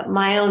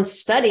my own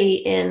study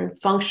in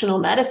functional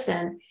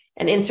medicine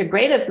and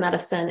integrative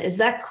medicine is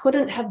that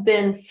couldn't have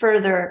been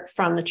further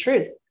from the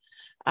truth.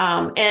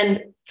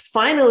 And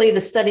finally, the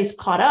studies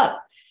caught up.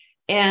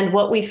 And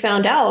what we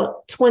found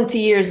out 20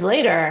 years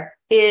later,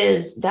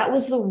 is that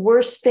was the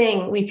worst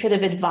thing we could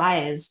have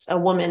advised a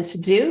woman to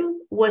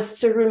do, was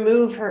to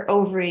remove her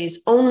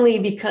ovaries only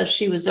because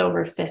she was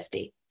over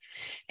 50.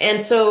 And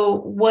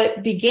so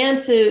what began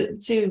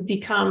to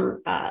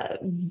become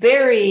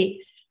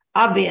very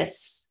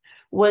obvious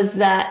was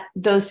that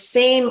those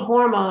same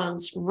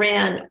hormones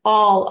ran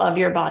all of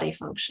your body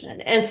function.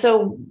 And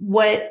so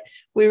what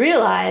we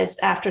realized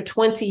after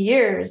 20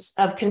 years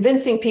of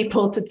convincing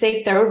people to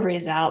take their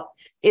ovaries out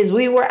is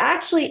we were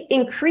actually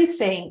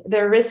increasing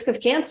their risk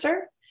of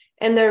cancer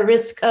and their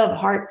risk of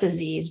heart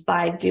disease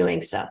by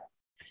doing so.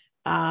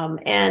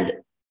 And,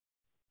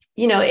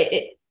 you know,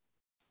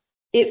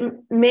 it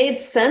made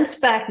sense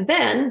back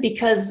then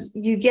because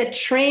you get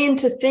trained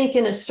to think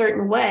in a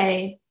certain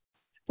way.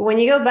 But when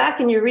you go back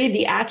and you read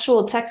the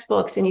actual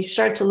textbooks and you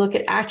start to look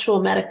at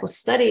actual medical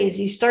studies,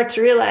 you start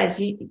to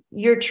realize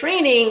your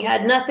training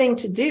had nothing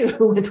to do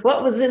with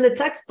what was in the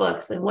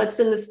textbooks and what's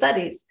in the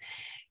studies.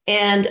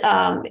 And,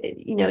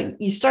 you know,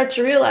 you start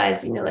to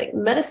realize, you know, like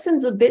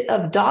medicine's a bit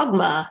of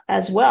dogma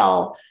as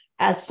well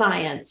as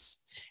science.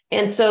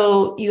 And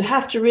so you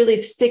have to really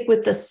stick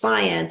with the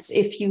science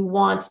if you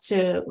want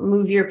to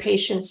move your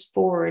patients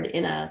forward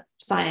in a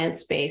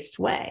science-based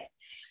way.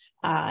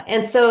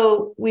 And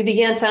so we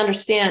began to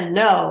understand,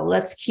 no,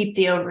 let's keep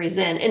the ovaries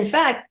in. In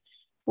fact,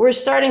 we're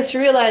starting to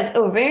realize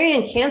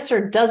ovarian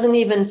cancer doesn't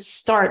even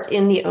start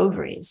in the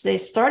ovaries. They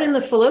start in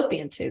the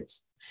fallopian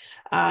tubes.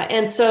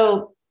 And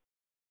so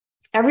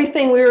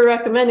everything we were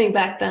recommending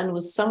back then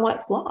was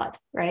somewhat flawed,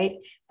 right?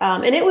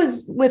 And it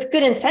was with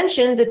good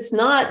intentions. It's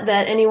not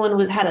that anyone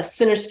had a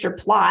sinister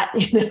plot,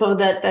 you know,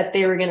 that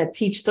they were going to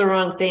teach the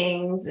wrong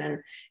things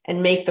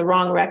and make the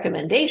wrong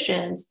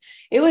recommendations.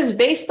 It was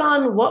based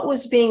on what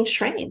was being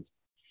trained.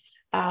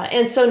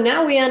 And so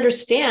now we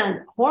understand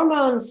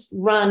hormones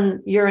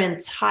run your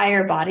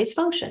entire body's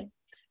function,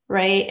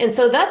 right? And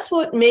so that's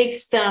what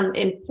makes them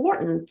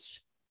important.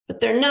 But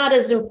they're not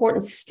as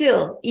important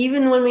still,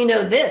 even when we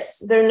know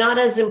this, they're not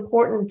as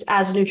important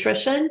as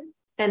nutrition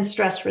and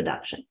stress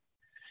reduction,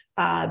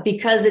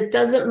 because it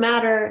doesn't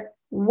matter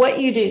what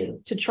you do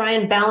to try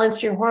and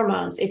balance your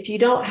hormones. If you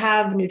don't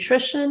have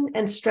nutrition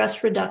and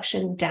stress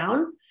reduction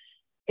down,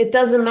 it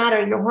doesn't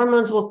matter. Your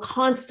hormones will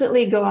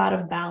constantly go out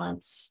of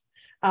balance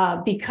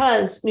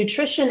because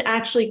nutrition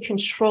actually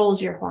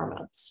controls your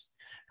hormones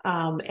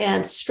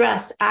and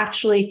stress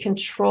actually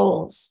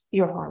controls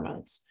your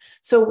hormones.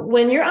 So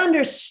when you're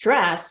under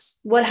stress,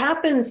 what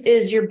happens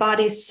is your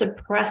body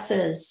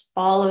suppresses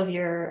all of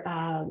your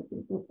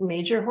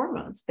major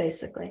hormones,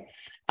 basically.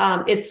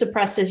 It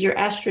suppresses your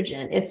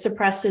estrogen. It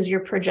suppresses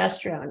your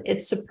progesterone.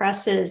 It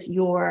suppresses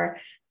your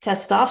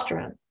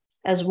testosterone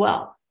as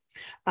well.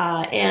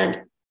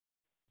 And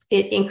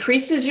it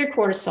increases your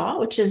cortisol,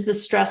 which is the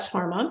stress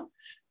hormone.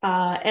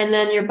 And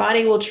then your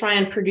body will try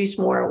and produce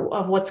more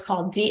of what's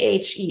called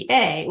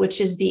DHEA, which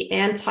is the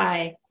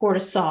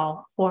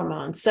anti-cortisol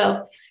hormone.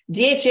 So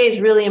DHEA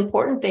is really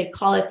important. They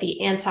call it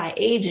the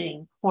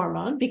anti-aging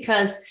hormone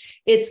because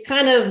it's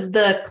kind of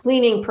the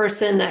cleaning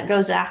person that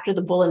goes after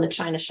the bull in the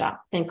china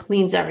shop and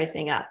cleans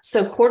everything up.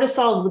 So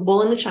cortisol is the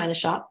bull in the china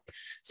shop.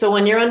 So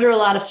when you're under a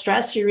lot of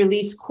stress, you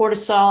release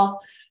cortisol.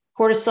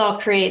 Cortisol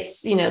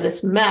creates, you know,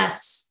 this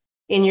mess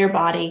in your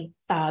body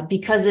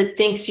because it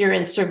thinks you're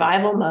in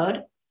survival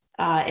mode.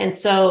 And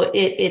so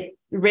it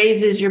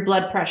raises your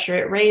blood pressure,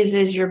 it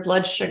raises your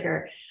blood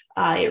sugar,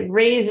 it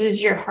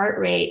raises your heart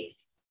rate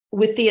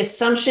with the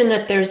assumption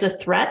that there's a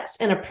threat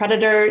and a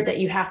predator that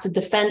you have to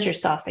defend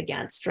yourself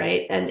against,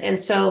 right? And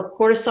so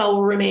cortisol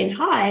will remain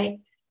high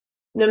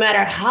no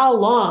matter how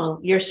long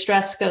your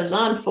stress goes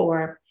on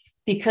for,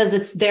 because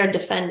it's there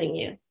defending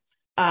you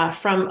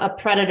from a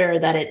predator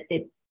that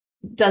it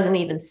doesn't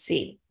even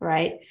see,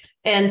 right?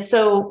 And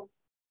so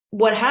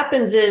what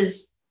happens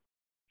is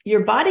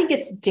your body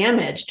gets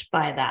damaged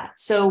by that.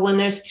 So when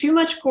there's too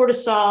much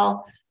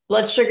cortisol,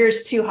 blood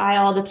sugar's too high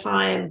all the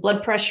time,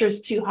 blood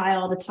pressure's too high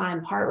all the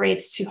time, heart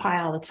rate's too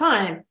high all the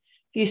time,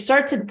 you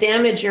start to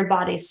damage your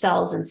body's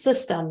cells and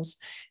systems.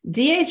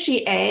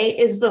 DHEA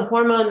is the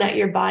hormone that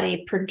your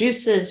body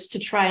produces to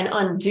try and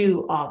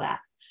undo all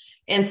that.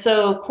 And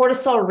so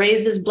cortisol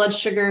raises blood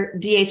sugar,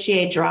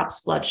 DHEA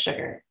drops blood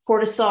sugar.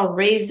 Cortisol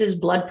raises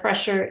blood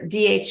pressure,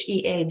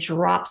 DHEA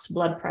drops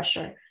blood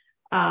pressure.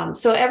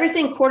 So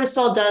everything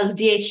cortisol does,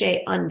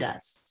 DHEA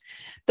undoes.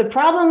 The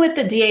problem with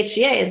the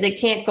DHEA is it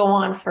can't go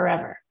on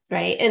forever,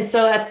 right? And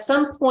so at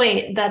some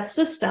point, that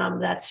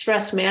system, that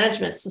stress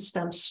management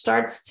system,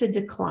 starts to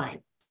decline.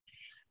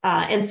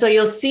 And so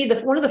you'll see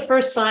one of the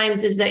first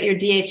signs is that your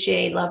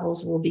DHEA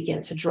levels will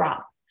begin to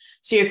drop.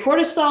 So your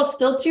cortisol is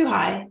still too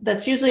high.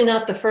 That's usually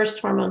not the first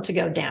hormone to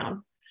go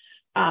down.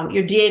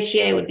 Your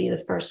DHEA would be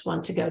the first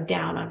one to go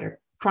down under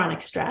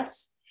chronic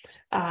stress.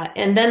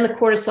 And then the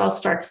cortisol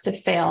starts to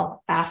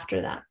fail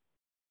after that.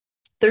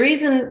 The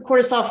reason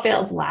cortisol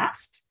fails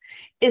last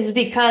is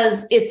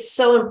because it's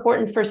so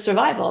important for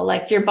survival.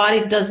 Like your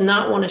body does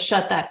not want to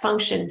shut that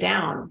function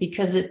down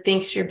because it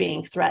thinks you're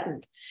being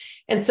threatened.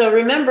 And so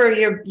remember,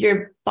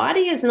 your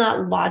body is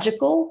not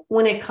logical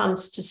when it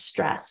comes to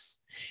stress.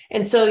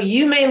 And so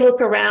you may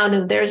look around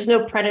and there's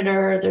no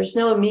predator, there's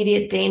no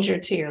immediate danger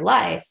to your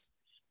life,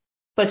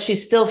 but you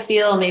still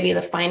feel maybe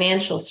the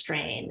financial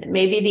strain.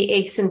 Maybe the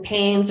aches and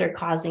pains are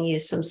causing you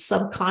some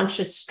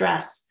subconscious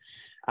stress.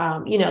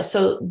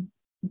 So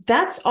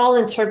that's all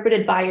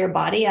interpreted by your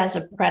body as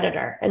a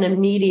predator, an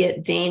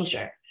immediate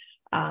danger.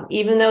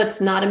 Even though it's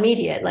not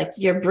immediate, like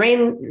your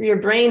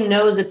brain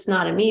knows it's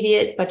not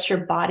immediate, but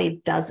your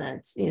body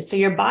doesn't. So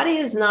your body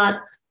is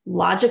not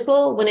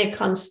logical when it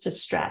comes to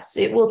stress.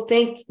 It will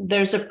think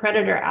there's a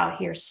predator out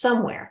here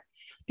somewhere,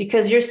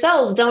 because your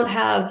cells don't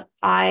have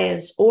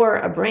eyes or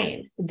a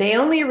brain. They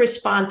only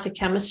respond to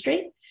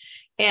chemistry,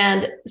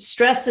 and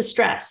stress is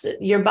stress.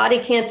 Your body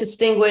can't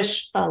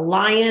distinguish a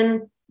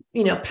lion,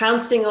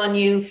 pouncing on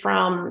you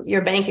from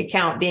your bank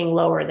account being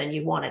lower than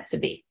you want it to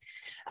be,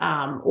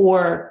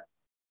 or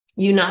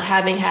you not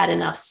having had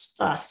enough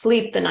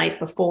sleep the night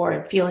before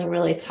and feeling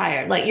really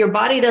tired. Like, your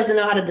body doesn't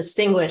know how to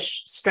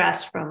distinguish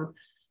stress from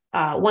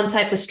one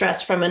type of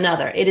stress from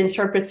another. It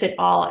interprets it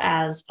all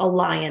as a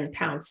lion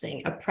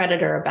pouncing, a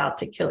predator about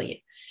to kill you.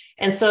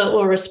 And so it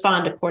will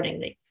respond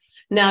accordingly.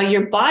 Now,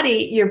 your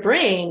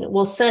brain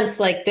will sense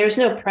like there's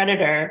no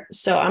predator,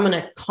 so I'm going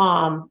to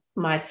calm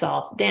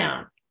myself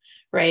down,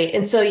 right?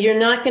 And so you're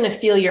not going to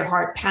feel your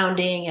heart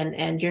pounding,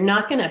 and you're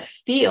not going to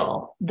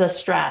feel the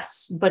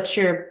stress, but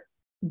your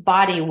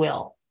body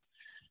will.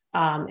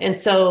 And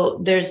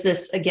so there's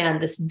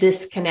this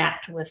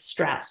disconnect with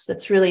stress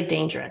that's really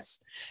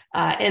dangerous.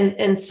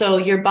 And so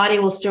your body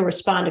will still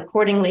respond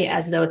accordingly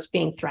as though it's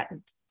being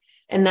threatened.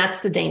 And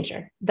that's the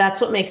danger. That's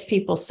what makes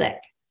people sick,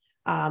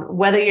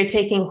 whether you're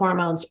taking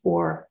hormones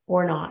or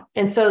not.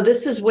 And so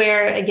this is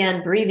where,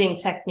 again, breathing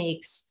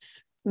techniques,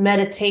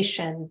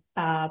 meditation,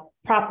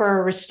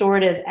 proper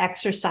restorative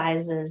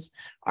exercises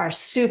are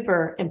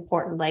super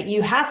important. Like,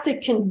 you have to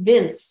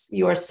convince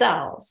your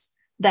cells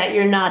that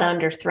you're not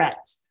under threat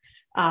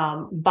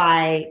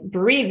by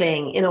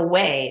breathing in a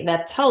way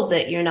that tells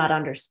it you're not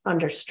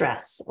under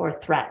stress or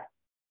threat.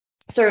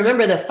 So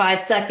remember the 5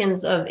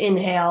 seconds of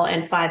inhale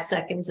and 5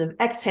 seconds of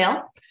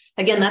exhale.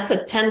 Again, that's a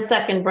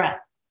 10-second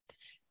breath.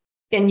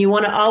 And you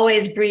want to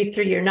always breathe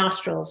through your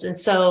nostrils. And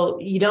so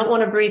you don't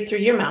want to breathe through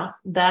your mouth.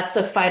 That's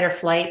a fight or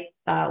flight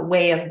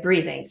way of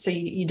breathing. So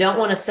you don't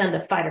want to send a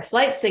fight or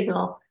flight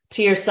signal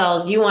to your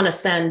cells. You want to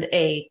send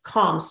a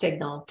calm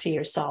signal to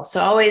your cells.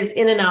 So always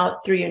in and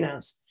out through your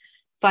nose.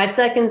 5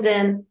 seconds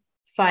in,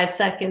 5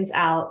 seconds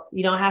out.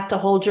 You don't have to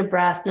hold your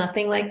breath,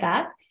 nothing like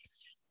that.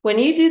 When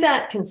you do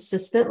that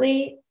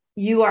consistently,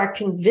 you are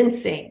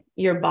convincing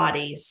your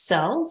body's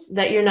cells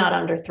that you're not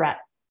under threat.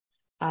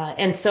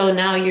 And so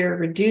now you're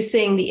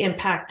reducing the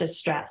impact of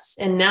stress.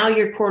 And now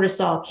your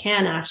cortisol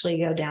can actually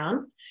go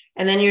down.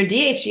 And then your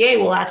DHEA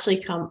will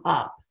actually come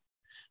up.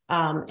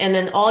 And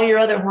then all your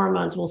other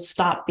hormones will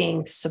stop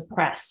being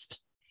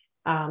suppressed.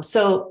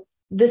 So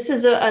this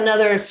is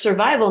another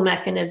survival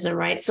mechanism,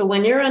 right? So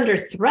when you're under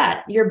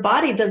threat, your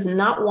body does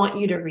not want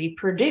you to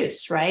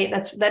reproduce, right?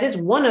 That is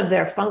one of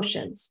their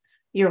functions,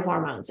 your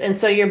hormones. And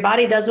so your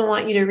body doesn't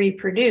want you to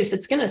reproduce.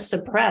 It's going to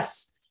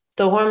suppress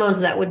the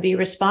hormones that would be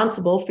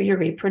responsible for your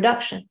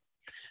reproduction.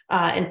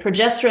 And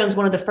progesterone is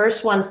one of the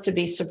first ones to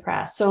be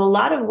suppressed. So a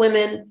lot of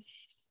women,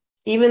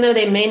 even though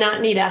they may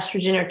not need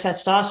estrogen or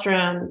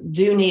testosterone,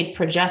 do need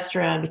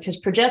progesterone,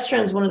 because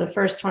progesterone is one of the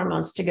first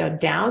hormones to go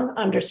down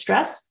under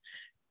stress.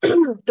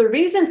 The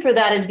reason for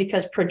that is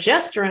because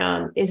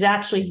progesterone is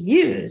actually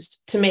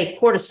used to make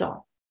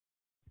cortisol.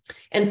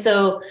 And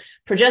so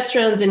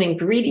progesterone is an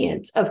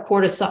ingredient of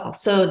cortisol.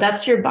 So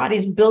that's your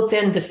body's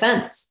built-in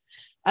defense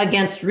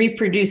against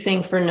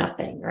reproducing for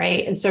nothing,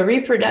 right? And so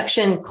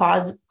reproduction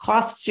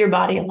costs your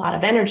body a lot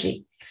of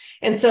energy.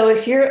 And so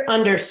if you're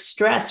under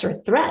stress or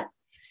threat,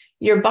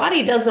 your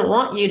body doesn't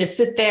want you to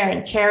sit there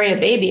and carry a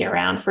baby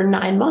around for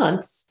 9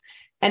 months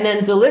and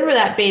then deliver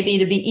that baby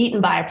to be eaten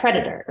by a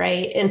predator,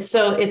 right? And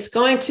so it's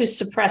going to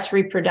suppress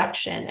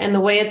reproduction. And the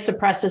way it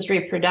suppresses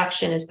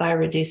reproduction is by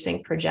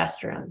reducing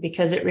progesterone,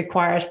 because it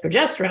requires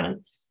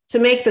progesterone to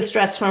make the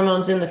stress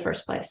hormones in the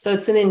first place. So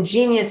it's an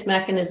ingenious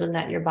mechanism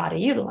that your body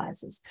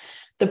utilizes.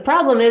 The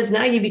problem is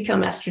now you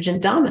become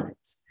estrogen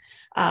dominant,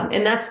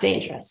 and that's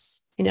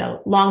dangerous,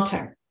 long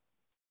term.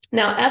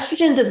 Now,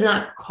 estrogen does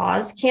not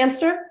cause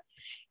cancer.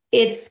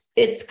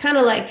 It's kind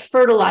of like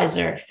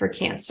fertilizer for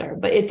cancer,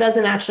 but it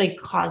doesn't actually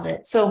cause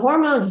it. So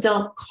hormones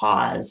don't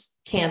cause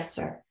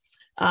cancer,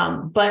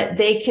 but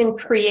they can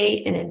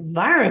create an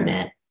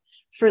environment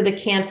for the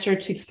cancer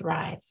to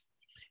thrive.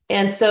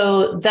 And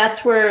so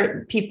that's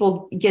where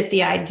people get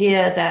the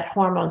idea that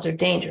hormones are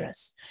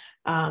dangerous,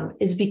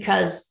 is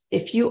because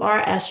if you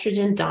are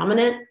estrogen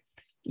dominant,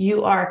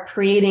 you are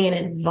creating an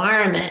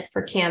environment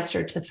for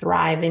cancer to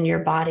thrive in your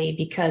body,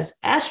 because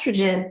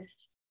estrogen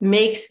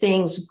makes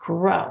things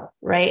grow,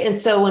 right? And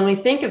so when we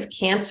think of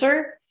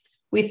cancer,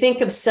 we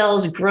think of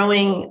cells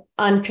growing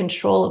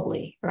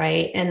uncontrollably,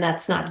 right? And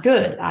that's not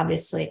good,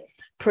 obviously.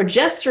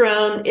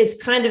 Progesterone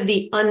is kind of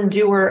the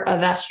undoer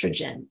of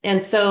estrogen.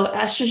 And so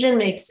estrogen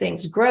makes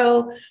things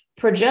grow.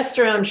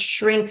 Progesterone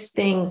shrinks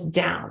things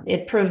down.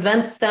 It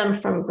prevents them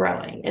from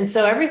growing. And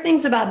so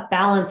everything's about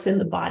balance in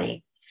the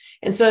body.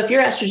 And so if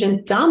you're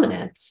estrogen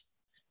dominant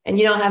and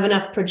you don't have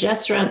enough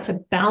progesterone to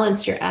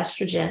balance your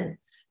estrogen,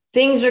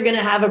 things are going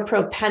to have a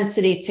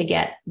propensity to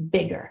get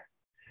bigger.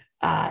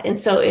 And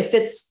so if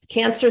it's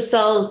cancer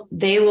cells,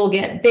 they will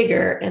get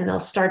bigger and they'll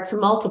start to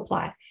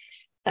multiply.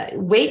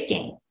 Weight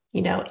gain,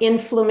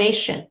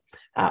 inflammation,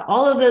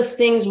 all of those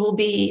things will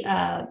be,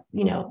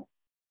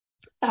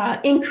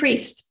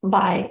 increased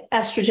by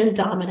estrogen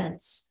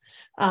dominance.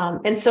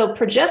 And so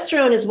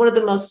progesterone is one of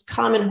the most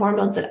common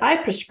hormones that I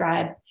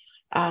prescribe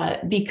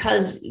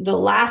because the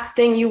last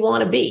thing you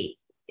want to be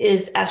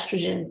is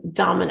estrogen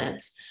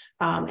dominant.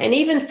 And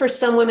even for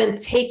some women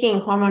taking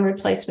hormone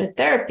replacement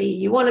therapy,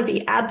 you want to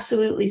be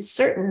absolutely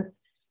certain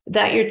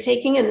that you're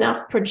taking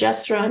enough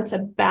progesterone to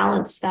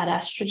balance that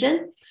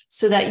estrogen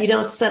so that you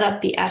don't set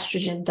up the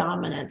estrogen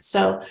dominance.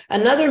 So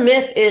another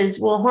myth is,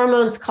 well,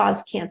 hormones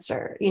cause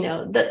cancer.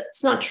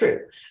 That's not true.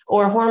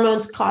 Or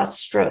hormones cause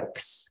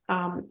strokes.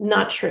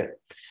 Not true.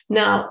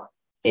 Now,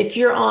 if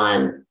you're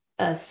on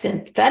a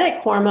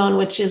synthetic hormone,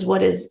 which is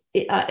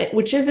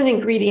an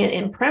ingredient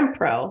in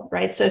Prempro,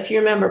 right? So if you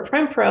remember,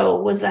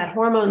 Prempro was that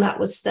hormone that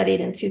was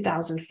studied in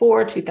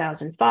 2004,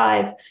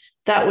 2005,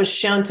 that was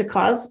shown to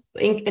cause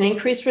an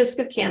increased risk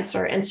of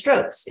cancer and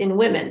strokes in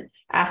women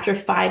after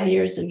 5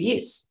 years of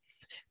use.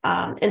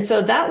 And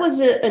so that was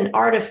an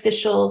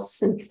artificial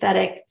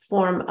synthetic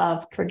form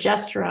of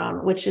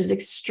progesterone, which is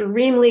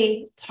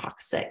extremely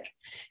toxic.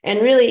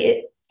 And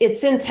really,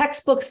 it's in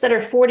textbooks that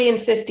are 40 and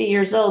 50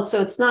 years old.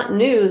 So it's not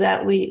new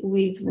that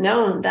we've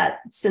known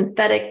that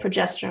synthetic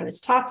progesterone is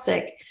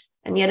toxic,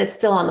 and yet it's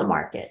still on the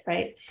market,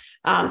 right?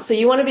 So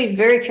you want to be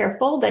very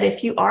careful that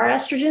if you are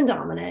estrogen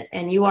dominant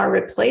and you are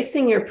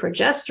replacing your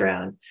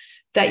progesterone,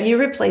 that you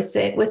replace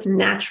it with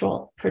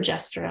natural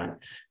progesterone.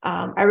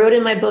 I wrote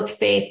in my book,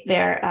 Faith,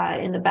 there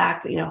in the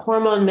back,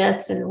 hormone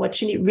myths and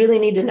what you really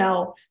need to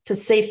know to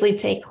safely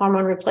take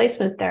hormone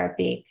replacement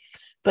therapy.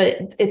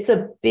 But it's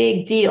a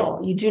big deal.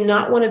 You do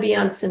not want to be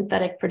on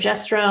synthetic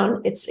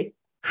progesterone. It's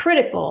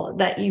critical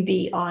that you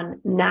be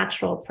on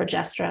natural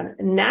progesterone.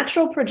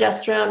 Natural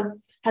progesterone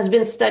has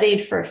been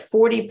studied for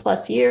 40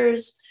 plus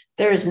years.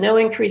 There is no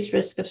increased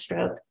risk of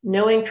stroke,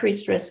 no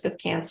increased risk of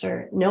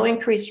cancer, no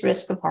increased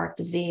risk of heart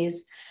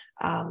disease.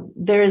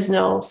 There is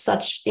no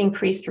such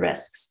increased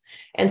risks.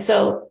 And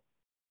so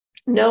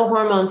no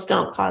hormones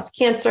don't cause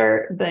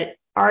cancer, but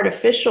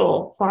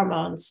artificial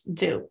hormones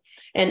do.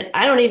 And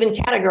I don't even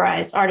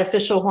categorize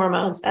artificial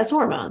hormones as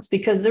hormones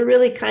because they're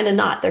really kind of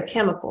not, they're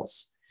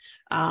chemicals.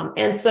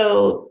 And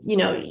so,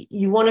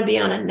 you want to be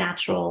on a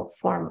natural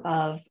form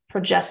of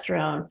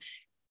progesterone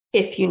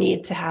if you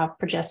need to have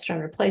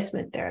progesterone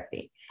replacement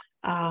therapy.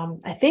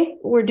 I think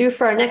we're due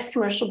for our next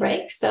commercial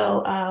break.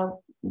 So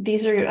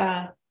these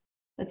are,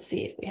 let's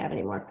see if we have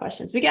any more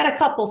questions. We got a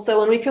couple. So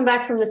when we come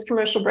back from this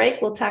commercial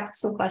break, we'll tackle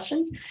some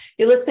questions.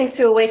 You're listening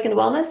to Awakened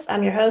Wellness.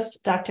 I'm your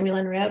host, Dr.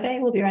 Mylyn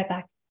Riobe. We'll be right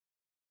back.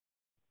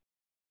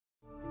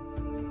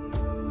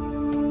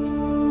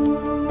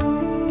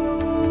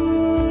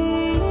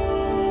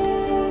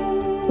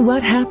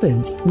 What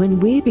happens when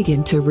we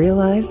begin to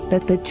realize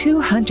that the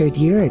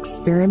 200-year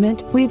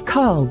experiment we've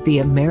called the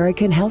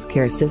American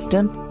healthcare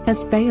system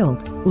has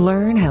failed?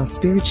 Learn how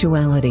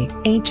spirituality,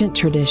 ancient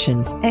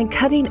traditions, and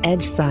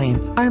cutting-edge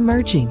science are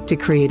merging to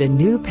create a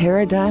new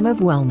paradigm of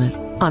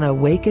wellness on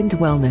Awakened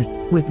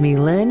Wellness with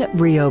Mylyn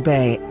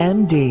Riobe,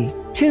 MD.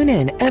 Tune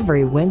in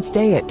every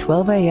Wednesday at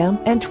 12 a.m.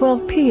 and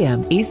 12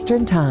 p.m.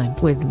 Eastern Time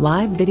with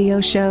live video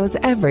shows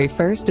every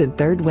first and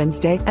third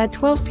Wednesday at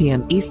 12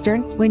 p.m.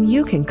 Eastern, when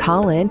you can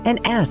call in and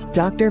ask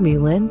Dr.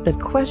 Mylyn the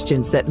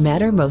questions that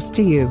matter most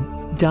to you.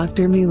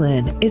 Dr.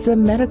 Mylyn is the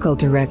medical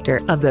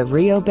director of the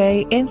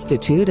Riobe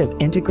Institute of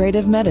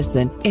Integrative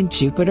Medicine in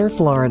Jupiter,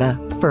 Florida.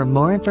 For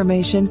more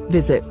information,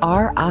 visit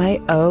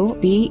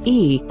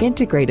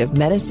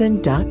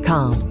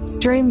RIOBE-integrativemedicine.com.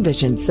 Dream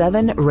Vision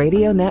 7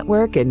 Radio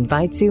Network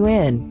invites you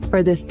in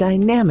for this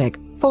dynamic,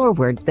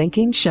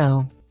 forward-thinking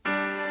show.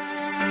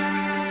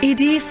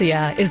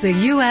 EDESIA is a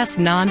U.S.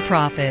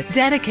 nonprofit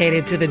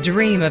dedicated to the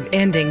dream of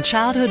ending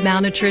childhood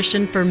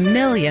malnutrition for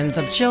millions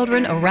of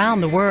children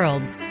around the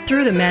world.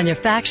 Through the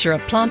manufacture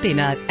of Plumpy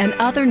Nut and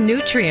other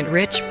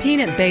nutrient-rich,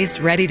 peanut-based,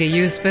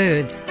 ready-to-use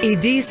foods,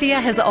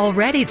 EDESIA has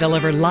already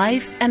delivered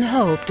life and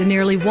hope to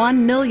nearly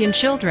 1 million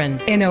children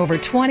in over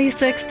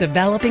 26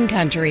 developing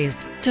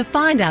countries. To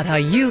find out how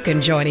you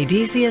can join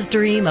EDESIA's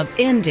dream of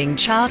ending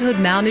childhood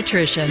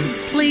malnutrition,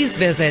 please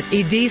visit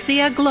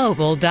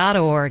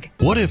edesiaglobal.org.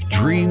 What if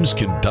dreams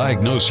can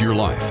diagnose your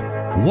life?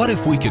 What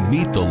if we can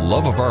meet the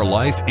love of our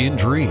life in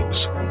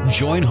dreams?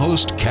 Join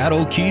host Kat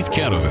O'Keefe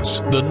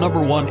Canavas, the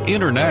 #1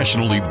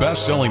 internationally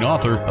best-selling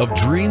author of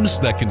Dreams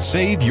That Can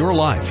Save Your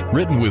Life,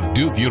 written with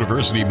Duke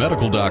University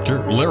medical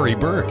doctor Larry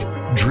Burke.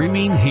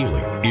 Dreaming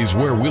Healing is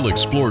where we'll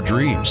explore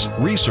dreams,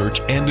 research,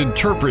 and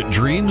interpret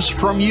dreams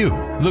from you,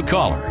 the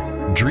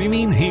caller.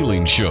 Dreaming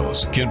Healing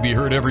Shows can be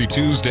heard every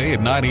Tuesday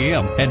at 9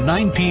 a.m. and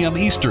 9 p.m.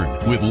 Eastern,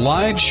 with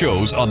live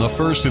shows on the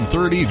first and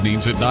third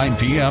evenings at 9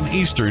 p.m.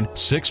 Eastern,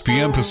 6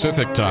 p.m.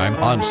 Pacific Time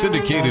on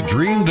syndicated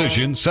Dream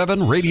Vision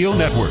 7 Radio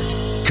Network.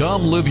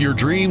 Come live your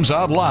dreams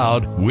out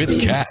loud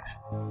with Kat.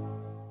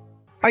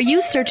 Are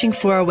you searching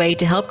for a way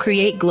to help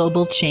create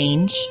global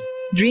change?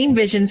 Dream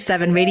Vision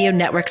 7 Radio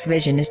Network's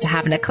vision is to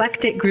have an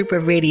eclectic group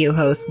of radio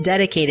hosts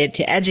dedicated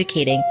to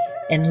educating,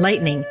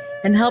 enlightening,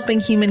 and helping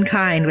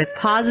humankind with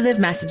positive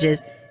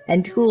messages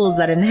and tools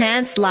that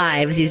enhance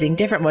lives using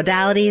different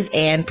modalities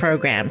and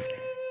programs.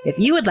 If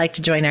you would like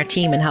to join our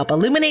team and help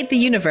illuminate the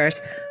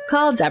universe,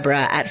 call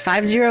Deborah at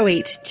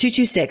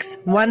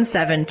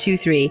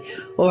 508-226-1723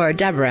 or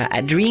Deborah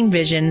at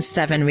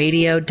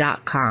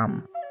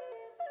dreamvision7radio.com.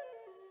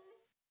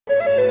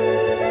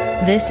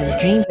 This is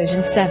Dream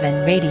Vision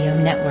 7 Radio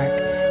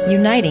Network,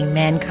 uniting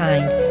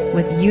mankind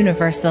with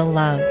universal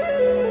love.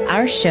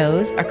 Our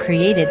shows are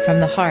created from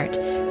the heart,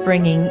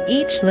 bringing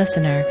each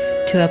listener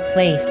to a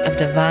place of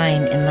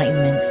divine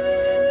enlightenment.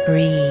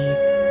 Breathe,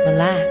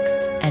 relax,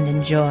 and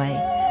enjoy.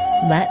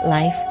 Let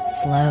life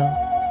flow.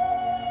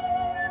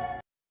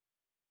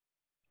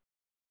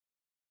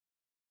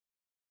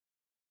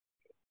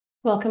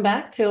 Welcome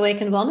back to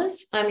Awakened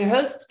Wellness. I'm your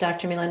host,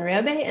 Dr. Milan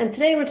Riobe, and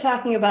today we're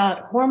talking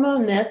about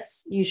hormone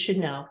myths you should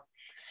know.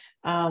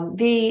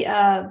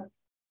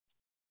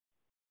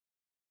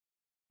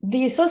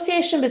 The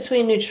association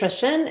between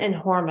nutrition and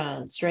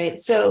hormones, right?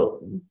 So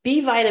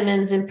B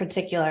vitamins in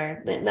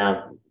particular,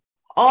 now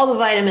all the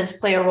vitamins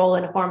play a role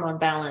in hormone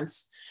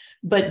balance,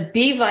 but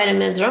B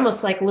vitamins are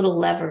almost like little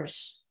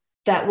levers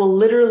that will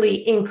literally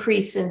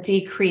increase and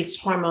decrease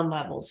hormone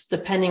levels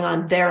depending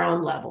on their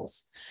own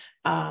levels.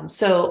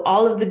 So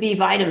all of the B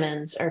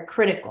vitamins are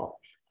critical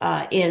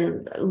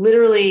in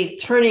literally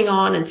turning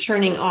on and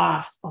turning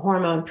off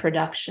hormone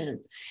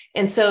production.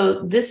 And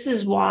so this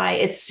is why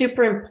it's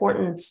super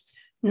important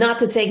not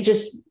to take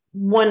just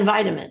one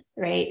vitamin,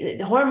 right?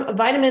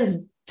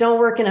 Vitamins don't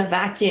work in a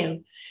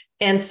vacuum.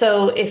 And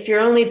so if you're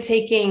only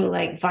taking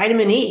like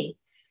vitamin E,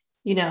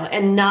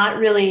 and not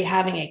really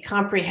having a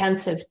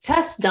comprehensive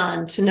test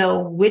done to know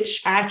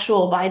which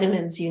actual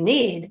vitamins you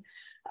need,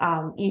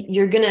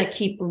 you're going to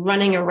keep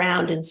running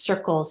around in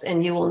circles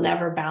and you will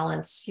never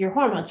balance your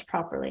hormones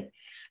properly.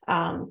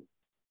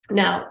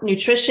 Now,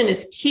 nutrition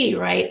is key,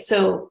 right?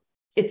 So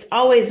it's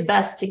always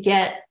best to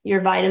get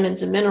your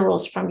vitamins and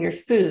minerals from your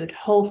food,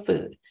 whole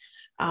food.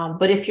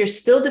 But if you're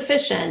still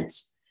deficient,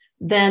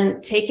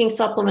 then taking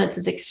supplements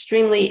is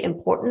extremely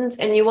important.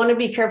 And you want to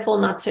be careful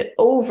not to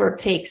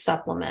overtake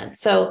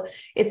supplements. So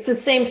it's the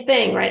same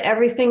thing, right?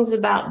 Everything's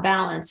about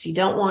balance. You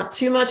don't want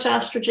too much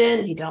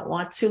estrogen. You don't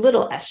want too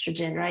little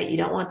estrogen, right? You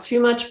don't want too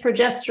much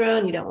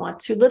progesterone. You don't want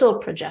too little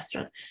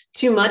progesterone.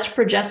 Too much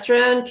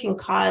progesterone can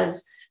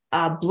cause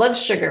blood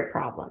sugar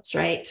problems,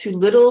 right? Too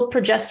little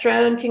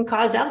progesterone can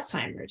cause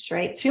Alzheimer's,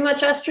 right? Too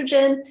much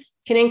estrogen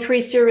can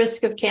increase your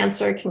risk of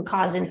cancer, can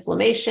cause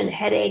inflammation,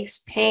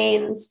 headaches,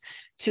 pains.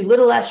 Too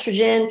little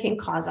estrogen can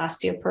cause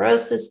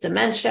osteoporosis,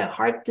 dementia,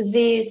 heart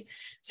disease.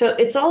 So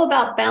it's all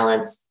about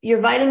balance.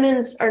 Your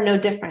vitamins are no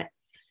different.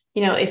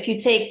 If you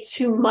take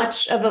too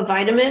much of a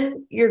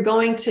vitamin, you're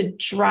going to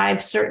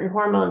drive certain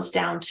hormones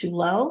down too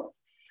low.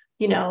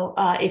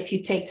 If you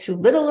take too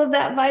little of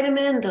that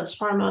vitamin, those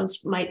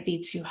hormones might be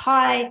too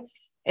high.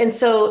 And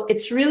so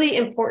it's really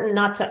important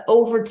not to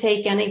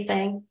overtake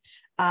anything.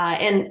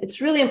 And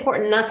it's really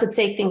important not to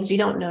take things you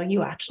don't know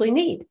you actually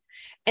need.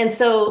 And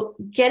so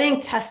getting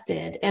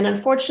tested, and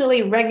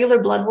unfortunately, regular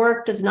blood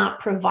work does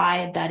not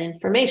provide that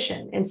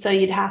information. And so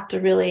you'd have to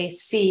really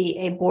see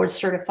a board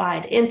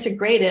certified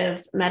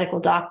integrative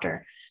medical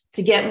doctor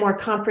to get more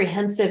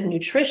comprehensive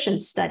nutrition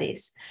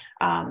studies.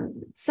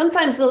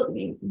 Sometimes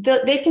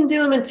they can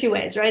do them in two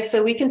ways, right?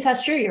 So we can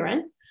test your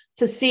urine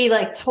to see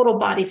like total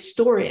body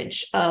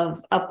storage of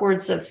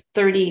upwards of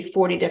 30,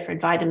 40 different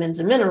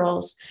vitamins and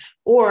minerals,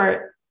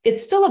 or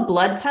it's still a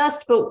blood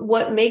test, but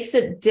what makes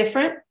it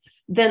different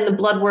than the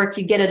blood work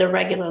you get at a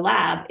regular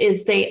lab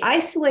is they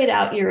isolate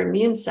out your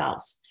immune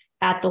cells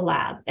at the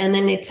lab, and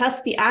then they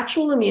test the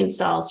actual immune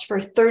cells for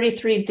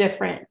 33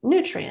 different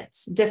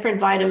nutrients, different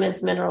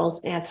vitamins,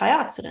 minerals,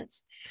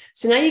 antioxidants.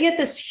 So now you get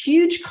this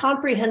huge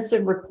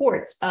comprehensive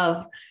report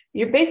of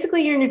your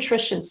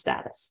nutrition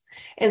status.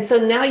 And so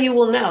now you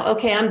will know,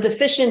 okay, I'm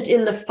deficient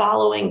in the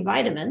following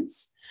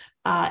vitamins.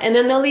 And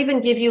then they'll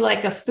even give you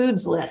like a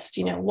foods list,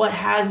 what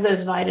has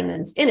those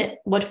vitamins in it?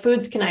 What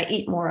foods can I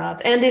eat more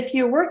of? And if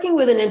you're working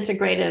with an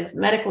integrative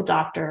medical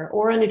doctor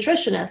or a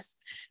nutritionist,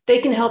 they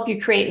can help you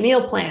create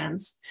meal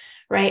plans,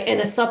 right? And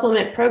a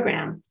supplement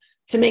program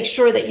to make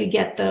sure that you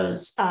get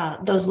those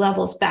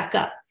levels back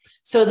up.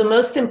 So the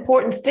most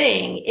important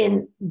thing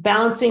in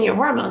balancing your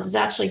hormones is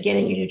actually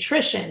getting your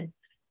nutrition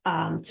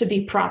to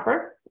be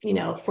proper,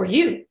 for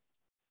you.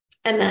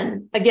 And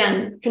then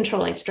again,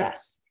 controlling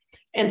stress.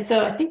 And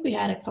so I think we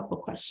had a couple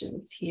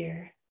questions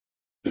here.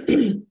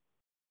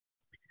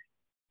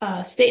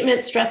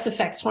 Statement, stress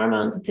affects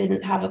hormones,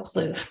 didn't have a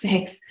clue.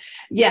 Thanks.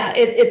 Yeah,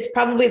 it's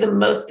probably the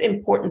most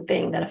important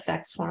thing that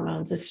affects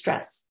hormones is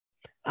stress.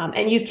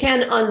 And you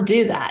can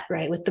undo that,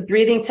 right? With the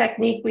breathing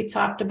technique we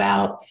talked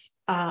about,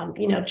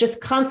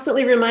 just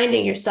constantly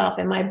reminding yourself,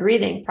 am I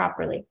breathing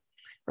properly,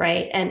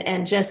 right?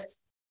 And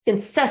just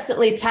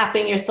incessantly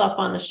tapping yourself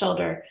on the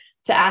shoulder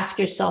to ask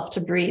yourself to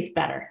breathe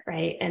better,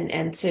 right?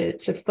 And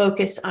to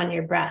focus on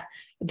your breath.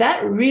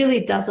 That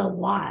really does a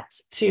lot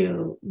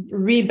to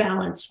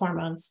rebalance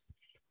hormones.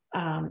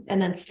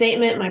 And then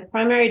statement, my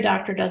primary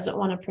doctor doesn't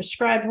want to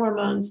prescribe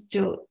hormones.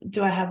 Do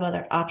I have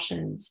other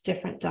options?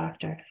 Different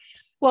doctor.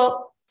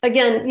 Well,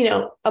 again,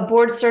 a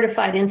board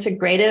certified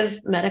integrative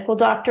medical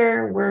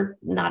doctor, we're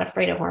not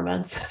afraid of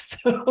hormones.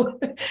 So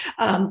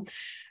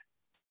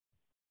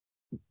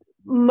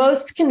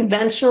most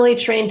conventionally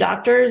trained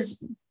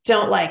doctors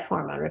don't like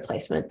hormone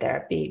replacement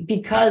therapy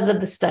because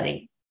of the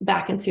study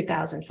back in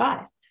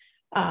 2005.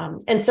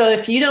 And so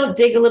if you don't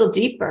dig a little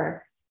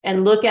deeper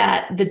and look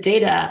at the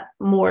data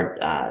more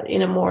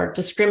in a more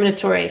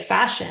discriminatory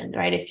fashion,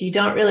 right? If you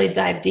don't really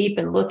dive deep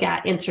and look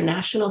at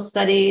international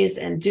studies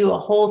and do a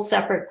whole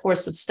separate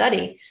course of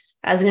study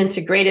as an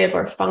integrative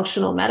or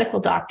functional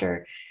medical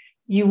doctor,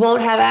 you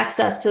won't have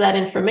access to that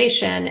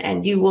information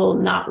and you will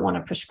not want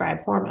to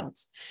prescribe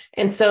hormones.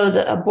 And so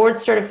a board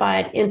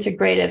certified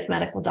integrative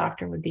medical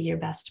doctor would be your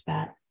best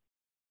bet.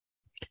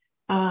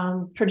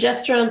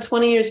 Progesterone,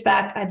 20 years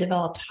back, I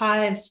developed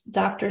hives.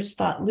 Doctors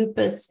thought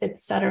lupus,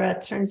 etc.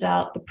 Turns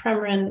out the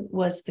Premarin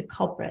was the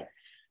culprit.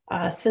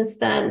 Since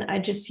then, I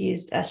just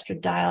used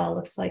estradiol.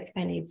 Looks like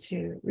I need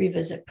to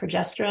revisit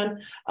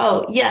progesterone.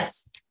 Oh,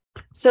 yes.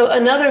 So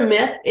another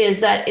myth is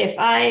that if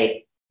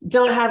I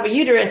don't have a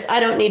uterus, I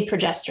don't need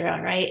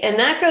progesterone, right? And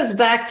that goes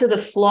back to the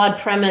flawed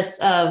premise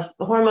of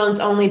hormones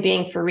only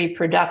being for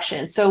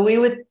reproduction. So we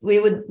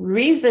would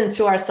reason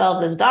to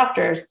ourselves as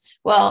doctors,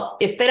 well,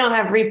 if they don't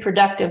have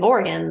reproductive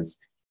organs,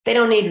 they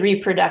don't need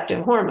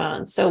reproductive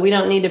hormones. So we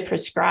don't need to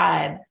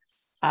prescribe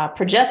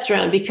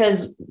progesterone,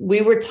 because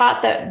we were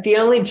taught that the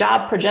only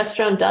job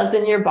progesterone does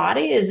in your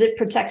body is it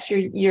protects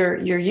your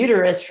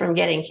uterus from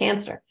getting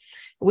cancer.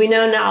 We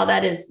know now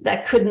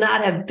that could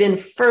not have been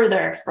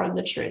further from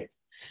the truth.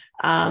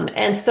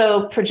 And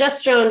so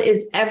progesterone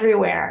is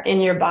everywhere in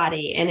your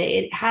body, and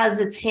it has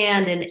its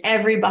hand in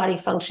every body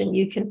function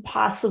you can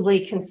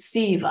possibly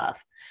conceive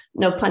of.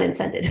 No pun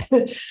intended.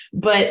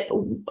 But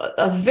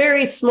a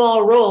very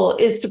small role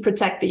is to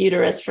protect the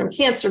uterus from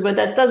cancer. But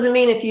that doesn't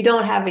mean if you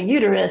don't have a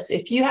uterus,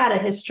 if you had a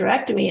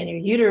hysterectomy and your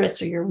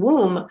uterus or your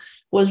womb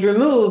was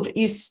removed,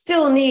 you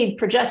still need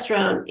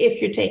progesterone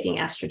if you're taking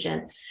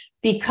estrogen,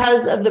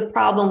 because of the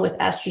problem with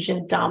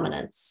estrogen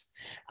dominance.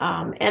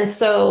 And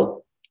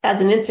so as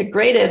an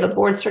integrative, a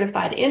board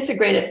certified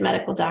integrative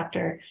medical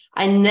doctor,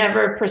 I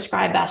never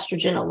prescribe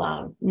estrogen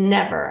alone,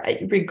 never,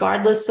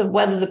 regardless of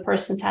whether the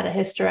person's had a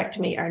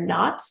hysterectomy or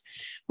not.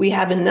 We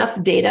have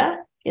enough data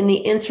in the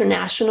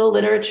international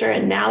literature,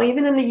 and now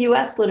even in the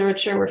US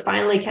literature, we're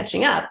finally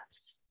catching up,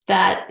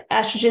 that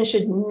estrogen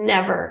should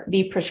never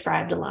be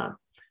prescribed alone.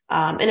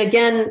 And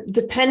again,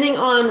 depending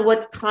on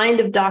what kind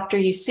of doctor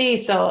you see.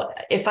 So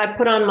if I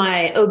put on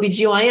my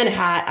OBGYN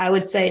hat, I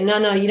would say,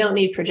 no, you don't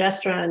need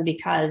progesterone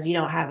because you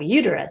don't have a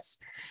uterus.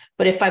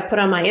 But if I put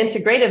on my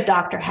integrative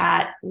doctor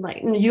hat,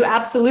 like, you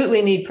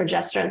absolutely need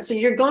progesterone. So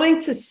you're going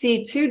to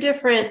see two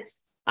different,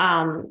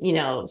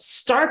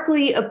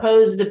 starkly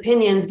opposed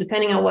opinions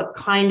depending on what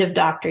kind of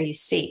doctor you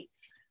see.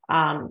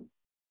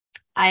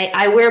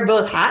 I wear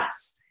both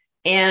hats.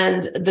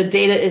 And the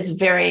data is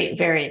very,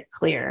 very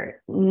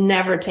clear.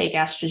 Never take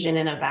estrogen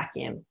in a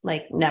vacuum,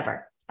 like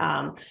never.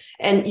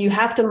 And you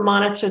have to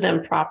monitor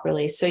them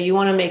properly. So you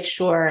want to make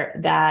sure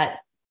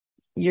that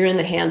you're in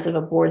the hands of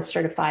a board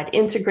certified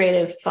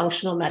integrative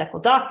functional medical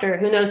doctor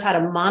who knows how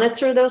to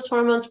monitor those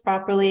hormones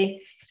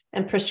properly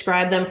and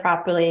prescribe them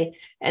properly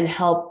and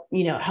help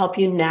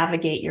you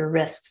navigate your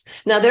risks.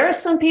 Now, there are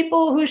some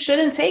people who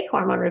shouldn't take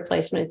hormone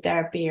replacement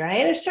therapy,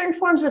 right? There's certain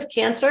forms of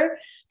cancer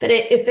that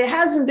if it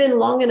hasn't been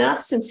long enough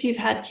since you've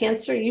had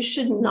cancer, you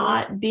should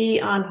not be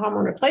on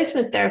hormone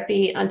replacement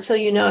therapy until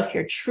you know if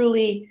you're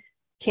truly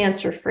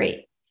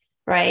cancer-free,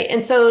 right?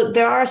 And so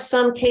there are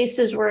some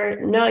cases where,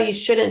 no, you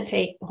shouldn't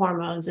take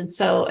hormones. And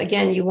so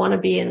again, you want to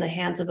be in the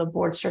hands of a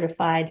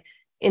board-certified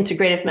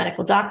integrative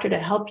medical doctor to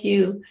help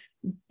you,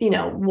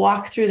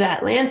 walk through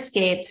that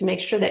landscape to make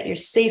sure that you're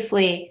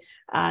safely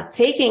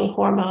taking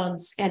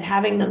hormones and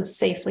having them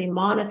safely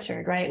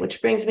monitored, right?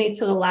 Which brings me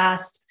to the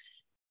last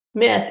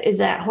myth, is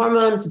that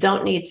hormones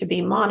don't need to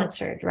be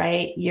monitored,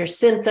 right? Your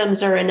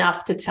symptoms are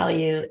enough to tell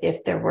you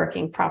if they're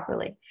working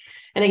properly.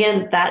 And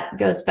again, that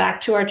goes back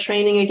to our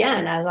training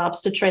again, as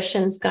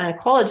obstetricians,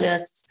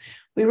 gynecologists,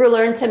 we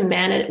learned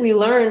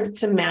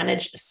to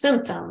manage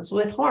symptoms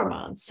with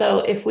hormones. So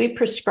if we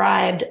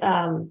prescribed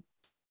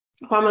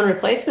hormone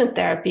replacement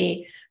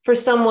therapy for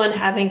someone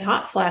having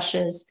hot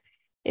flashes,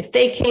 if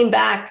they came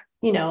back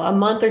a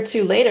month or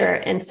two later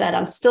and said,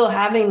 I'm still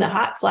having the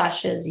hot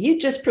flashes, you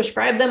just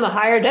prescribe them a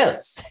higher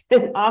dose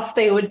and off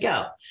they would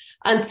go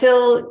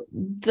until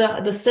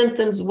the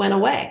symptoms went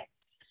away.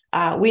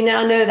 We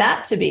now know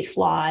that to be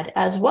flawed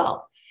as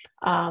well.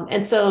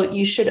 And so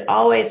you should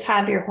always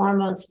have your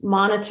hormones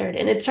monitored.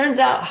 And it turns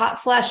out hot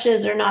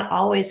flashes are not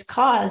always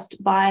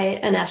caused by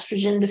an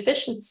estrogen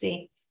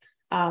deficiency.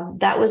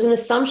 That was an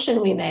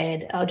assumption we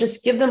made.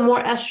 Just give them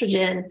more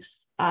estrogen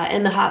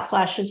and the hot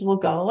flashes will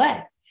go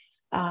away.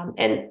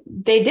 And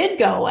they did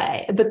go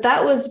away, but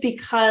that was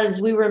because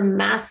we were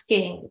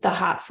masking the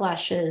hot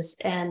flashes,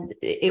 and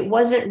it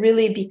wasn't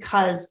really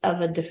because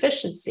of a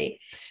deficiency.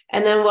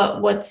 And then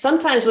what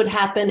sometimes would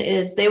happen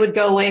is they would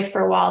go away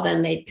for a while,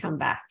 then they'd come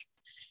back,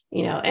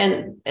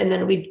 and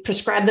then we'd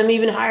prescribe them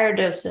even higher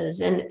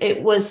doses. And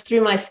it was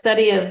through my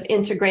study of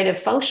integrative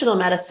functional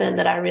medicine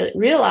that I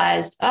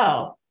realized,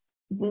 oh,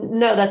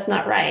 no, that's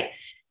not right.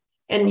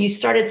 And you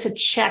started to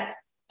check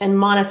and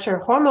monitor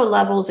hormone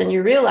levels, and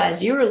you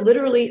realize you were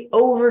literally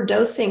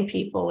overdosing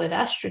people with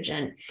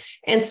estrogen.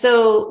 And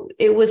so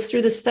it was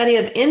through the study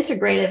of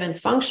integrative and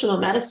functional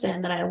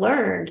medicine that I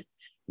learned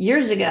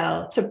years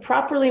ago to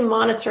properly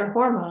monitor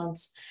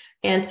hormones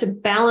and to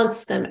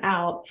balance them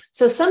out.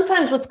 So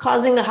sometimes what's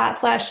causing the hot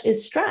flash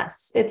is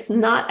stress. It's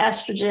not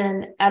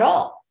estrogen at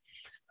all.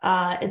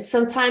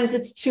 Sometimes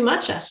it's too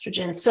much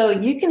estrogen. So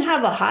you can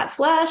have a hot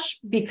flash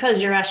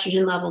because your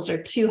estrogen levels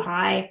are too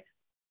high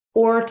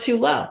or too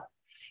low.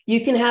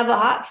 You can have a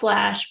hot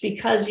flash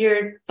because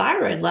your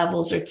thyroid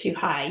levels are too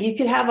high. You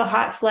could have a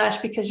hot flash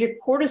because your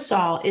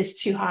cortisol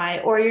is too high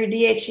or your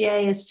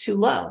DHEA is too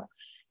low.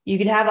 You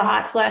could have a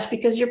hot flash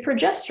because your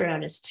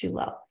progesterone is too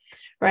low,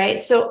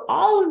 right? So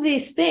all of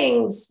these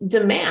things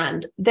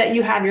demand that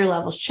you have your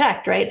levels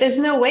checked, right? There's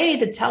no way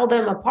to tell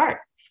them apart.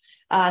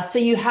 So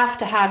you have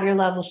to have your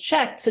levels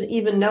checked to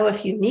even know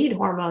if you need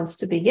hormones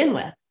to begin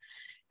with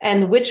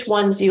and which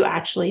ones you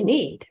actually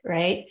need,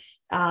 right?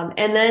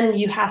 And then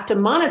you have to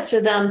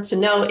monitor them to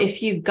know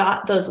if you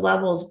got those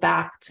levels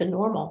back to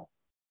normal,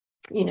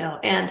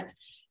 and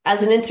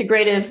as an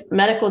integrative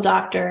medical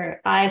doctor,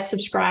 I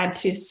subscribe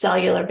to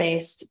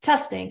cellular-based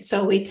testing.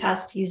 So we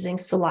test using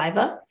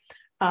saliva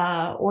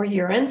or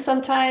urine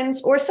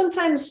sometimes, or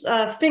sometimes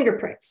finger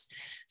pricks.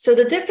 So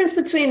the difference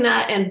between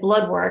that and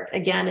blood work,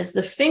 again, is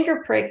the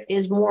finger prick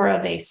is more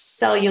of a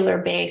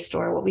cellular-based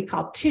or what we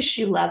call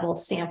tissue level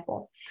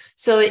sample.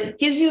 So it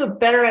gives you a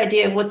better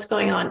idea of what's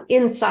going on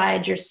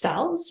inside your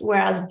cells,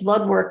 whereas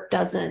blood work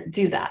doesn't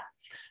do that.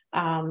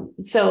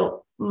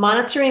 So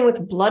monitoring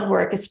with blood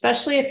work,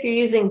 especially if you're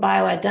using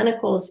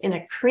bioidenticals in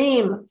a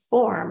cream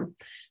form,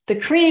 the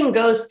cream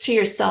goes to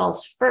your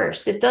cells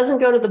first. It doesn't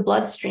go to the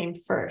bloodstream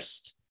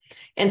first.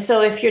 And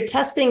so if you're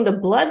testing the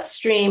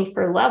bloodstream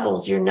for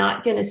levels, you're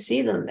not going to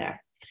see them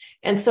there.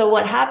 And so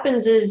what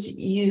happens is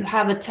you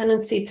have a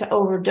tendency to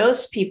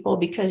overdose people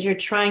because you're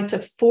trying to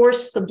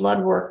force the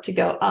blood work to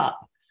go up.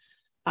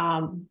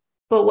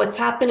 But what's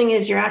happening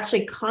is you're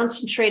actually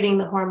concentrating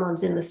the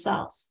hormones in the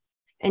cells,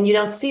 and you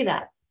don't see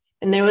that.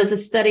 And there was a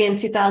study in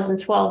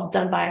 2012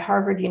 done by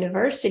Harvard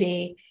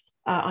University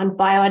on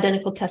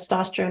bioidentical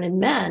testosterone in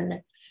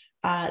men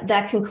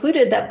that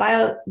concluded that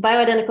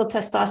bioidentical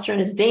testosterone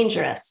is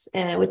dangerous,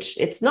 which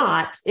it's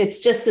not. It's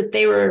just that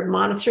they were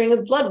monitoring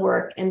with blood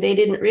work and they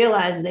didn't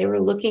realize they were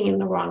looking in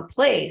the wrong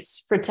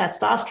place for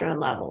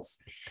testosterone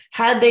levels.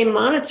 Had they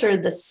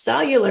monitored the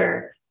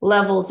cellular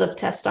levels of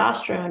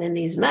testosterone in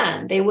these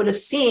men, they would have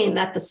seen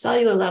that the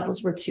cellular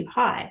levels were too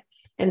high.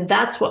 And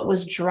that's what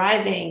was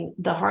driving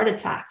the heart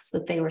attacks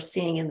that they were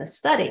seeing in the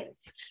study.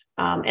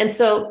 And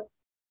so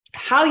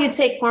how you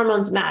take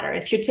hormones matter.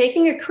 If you're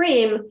taking a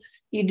cream,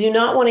 you do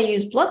not want to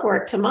use blood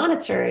work to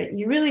monitor it.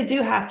 You really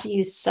do have to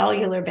use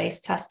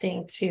cellular-based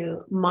testing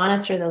to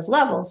monitor those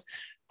levels.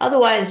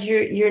 Otherwise,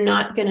 you're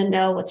not going to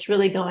know what's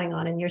really going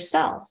on in your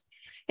cells.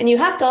 And you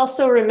have to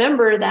also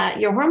remember that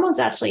your hormones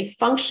actually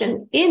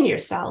function in your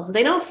cells.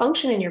 They don't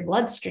function in your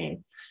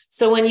bloodstream.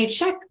 So when you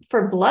check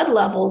for blood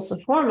levels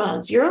of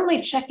hormones, you're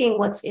only checking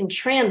what's in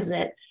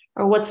transit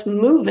or what's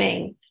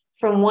moving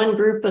from one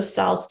group of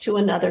cells to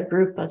another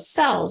group of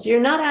cells. You're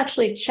not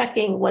actually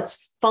checking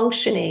what's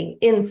functioning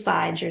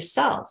inside your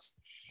cells.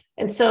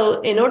 And so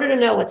in order to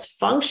know what's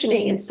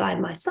functioning inside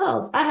my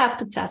cells, I have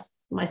to test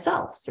my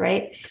cells,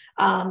 right?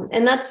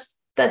 And that's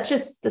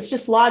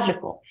just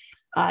logical.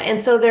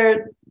 And so there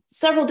are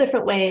several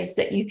different ways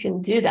that you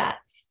can do that.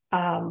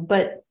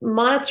 But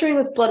monitoring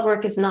with blood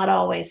work is not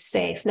always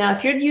safe. Now,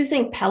 if you're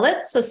using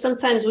pellets, so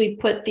sometimes we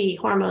put the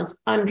hormones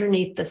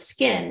underneath the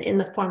skin in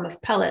the form of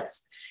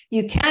pellets,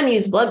 you can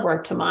use blood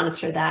work to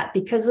monitor that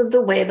because of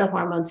the way the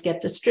hormones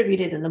get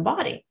distributed in the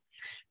body.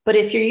 But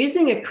if you're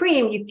using a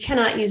cream, you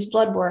cannot use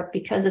blood work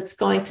because it's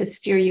going to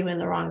steer you in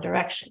the wrong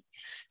direction.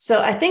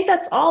 So I think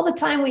that's all the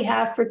time we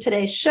have for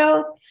today's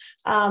show.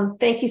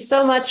 Thank you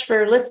so much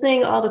for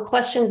listening. All the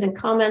questions and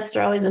comments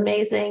are always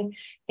amazing.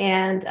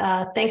 And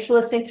thanks for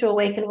listening to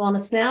Awaken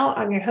Wellness Now.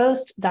 I'm your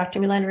host, Dr.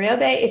 Milena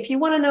Riobe. If you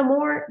want to know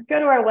more, go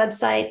to our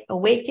website,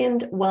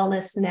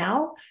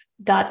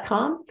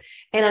 awakenedwellnessnow.com.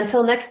 And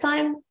until next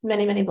time,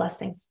 many, many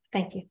blessings.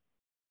 Thank you.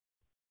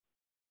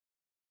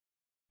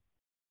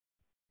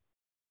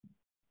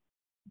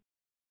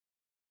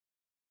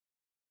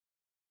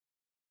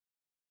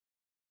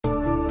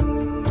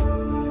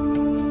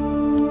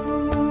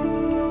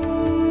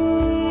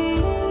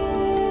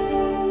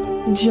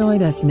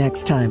 Join us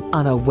next time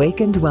on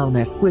Awakened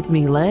Wellness with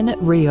Milen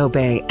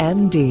Riobe,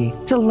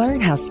 MD, to learn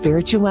how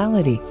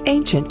spirituality,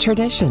 ancient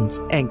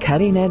traditions, and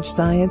cutting-edge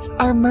science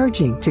are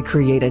merging to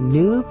create a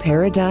new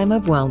paradigm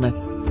of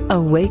wellness.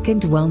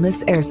 Awakened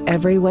Wellness airs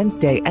every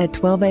Wednesday at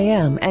 12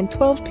 a.m. and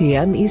 12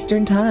 p.m.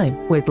 Eastern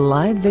Time, with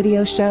live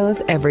video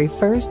shows every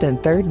first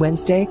and third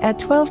Wednesday at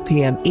 12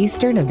 p.m.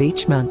 Eastern of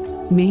each month.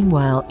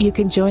 Meanwhile, you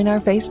can join our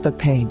Facebook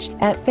page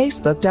at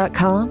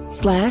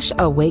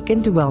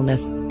facebook.com/Awakened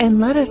Wellness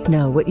and let us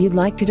know what you'd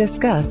like to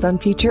discuss on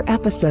future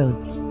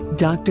episodes.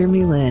 Dr.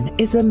 Milen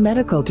is the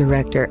medical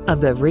director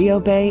of the Rio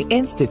Bay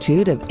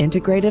Institute of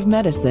Integrative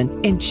Medicine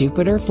in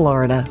Jupiter,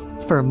 Florida.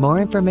 For more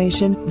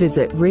information,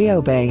 visit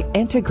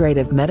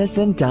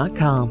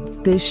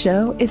riobayintegrativemedicine.com. This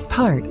show is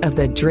part of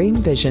the Dream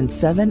Vision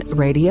 7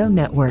 radio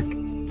network.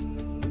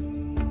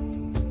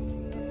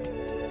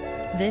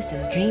 This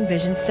is Dream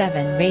Vision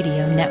 7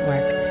 Radio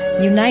Network,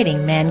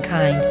 uniting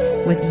mankind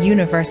with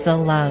universal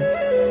love.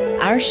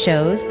 Our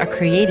shows are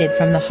created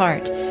from the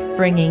heart,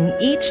 bringing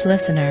each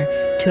listener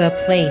to a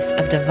place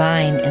of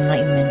divine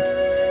enlightenment.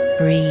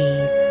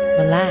 Breathe,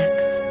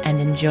 relax, and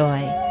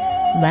enjoy.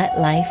 Let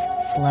life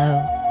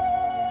flow.